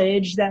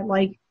acknowledge that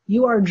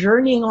you are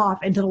journeying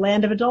off into the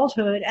land of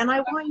adulthood, and I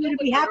want you to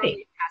be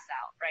happy. Pass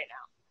out right now.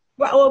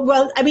 Well,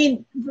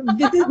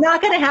 this is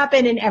not going to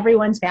happen in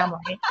everyone's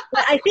family.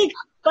 But I think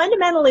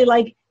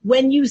fundamentally,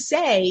 when you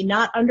say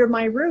not under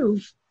my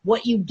roof,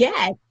 what you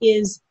get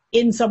is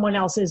in someone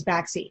else's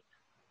backseat,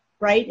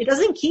 right? It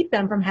doesn't keep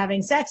them from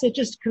having sex. It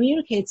just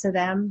communicates to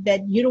them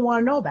that you don't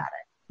want to know about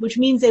it, which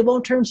means they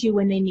won't turn to you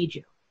when they need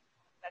you.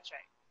 That's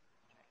right.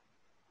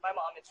 My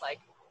mom is like,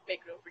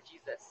 make room for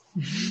Jesus.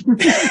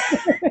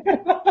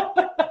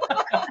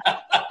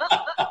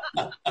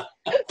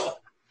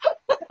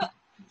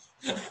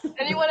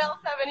 Anyone else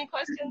have any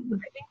questions?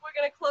 I think we're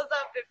going to close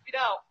up if you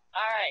don't.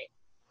 All right.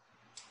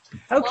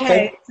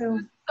 Okay. Well,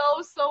 thank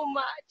you so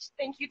much.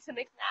 Thank you to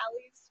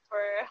McNally's for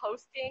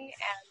hosting,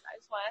 and I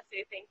just want to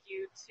say thank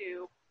you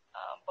to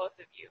both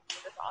of you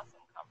for this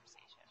awesome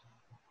conversation.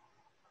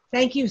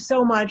 Thank you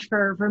so much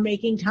for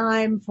making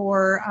time,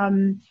 for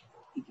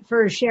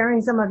for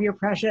sharing some of your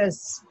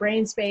precious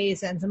brain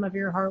space and some of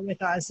your heart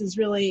with us is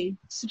really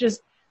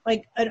just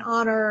like an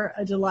honor,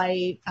 a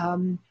delight.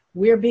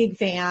 We're big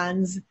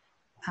fans.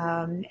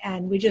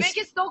 And we just make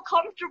it so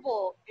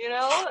comfortable, you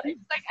know? It's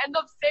like end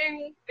up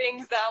saying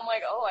things that I'm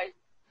like, oh,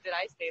 did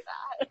I say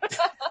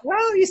that?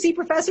 Well, you see,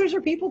 professors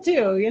are people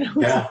too, you know?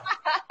 Yeah.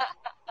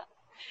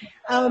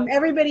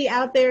 Everybody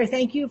out there,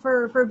 thank you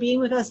for being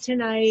with us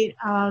tonight.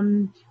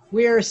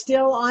 We're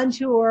still on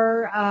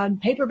tour.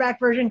 Paperback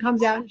version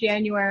comes out in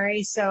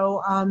January.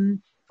 So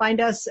find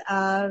us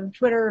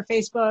Twitter,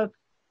 Facebook,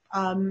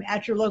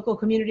 at your local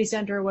community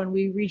center when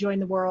we rejoin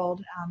the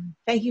world.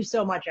 Thank you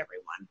so much,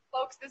 everyone.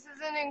 Folks, this is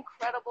an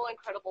incredible,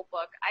 incredible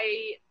book.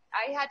 I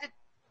had to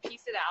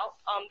piece it out.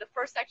 The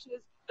first section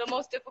is the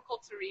most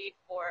difficult to read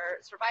for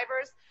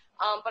survivors,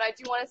 but I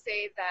do want to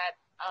say that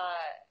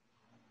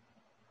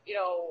you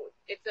know,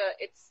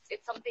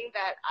 it's something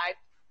that I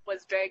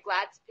was very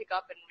glad to pick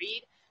up and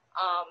read.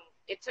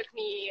 It took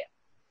me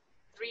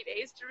 3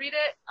 days to read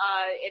it.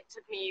 It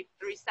took me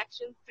 3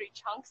 sections, 3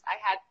 chunks.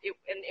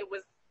 And it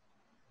was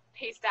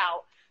paced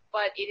out,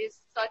 but it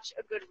is such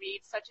a good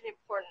read, such an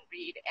important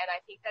read, and I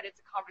think that it's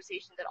a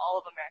conversation that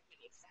all of America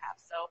needs to have.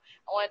 So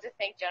I wanted to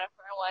thank Jennifer.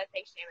 I want to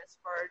thank Seamus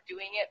for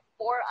doing it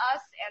for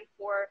us and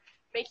for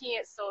making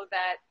it so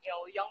that, you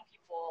know, young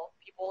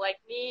people like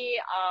me,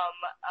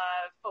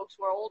 folks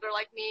who are older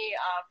like me,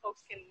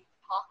 folks can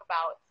talk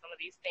about some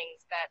of these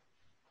things that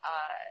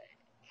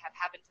have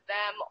happened to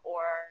them,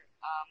 or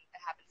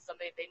that happened to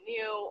somebody they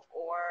knew,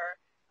 or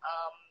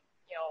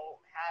you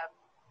know, have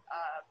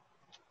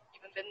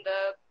even been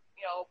the,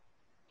 you know,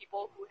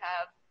 people who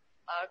have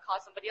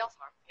caused somebody else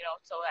harm. You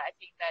know, so I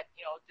think that,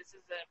 you know, this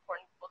is an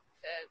important book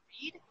to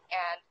read,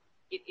 and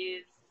it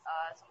is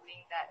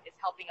something that is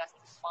helping us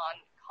to spawn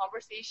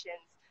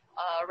conversations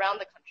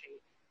around the country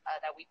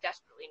that we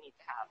desperately need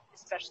to have,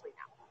 especially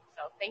now.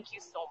 So thank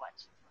you so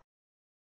much.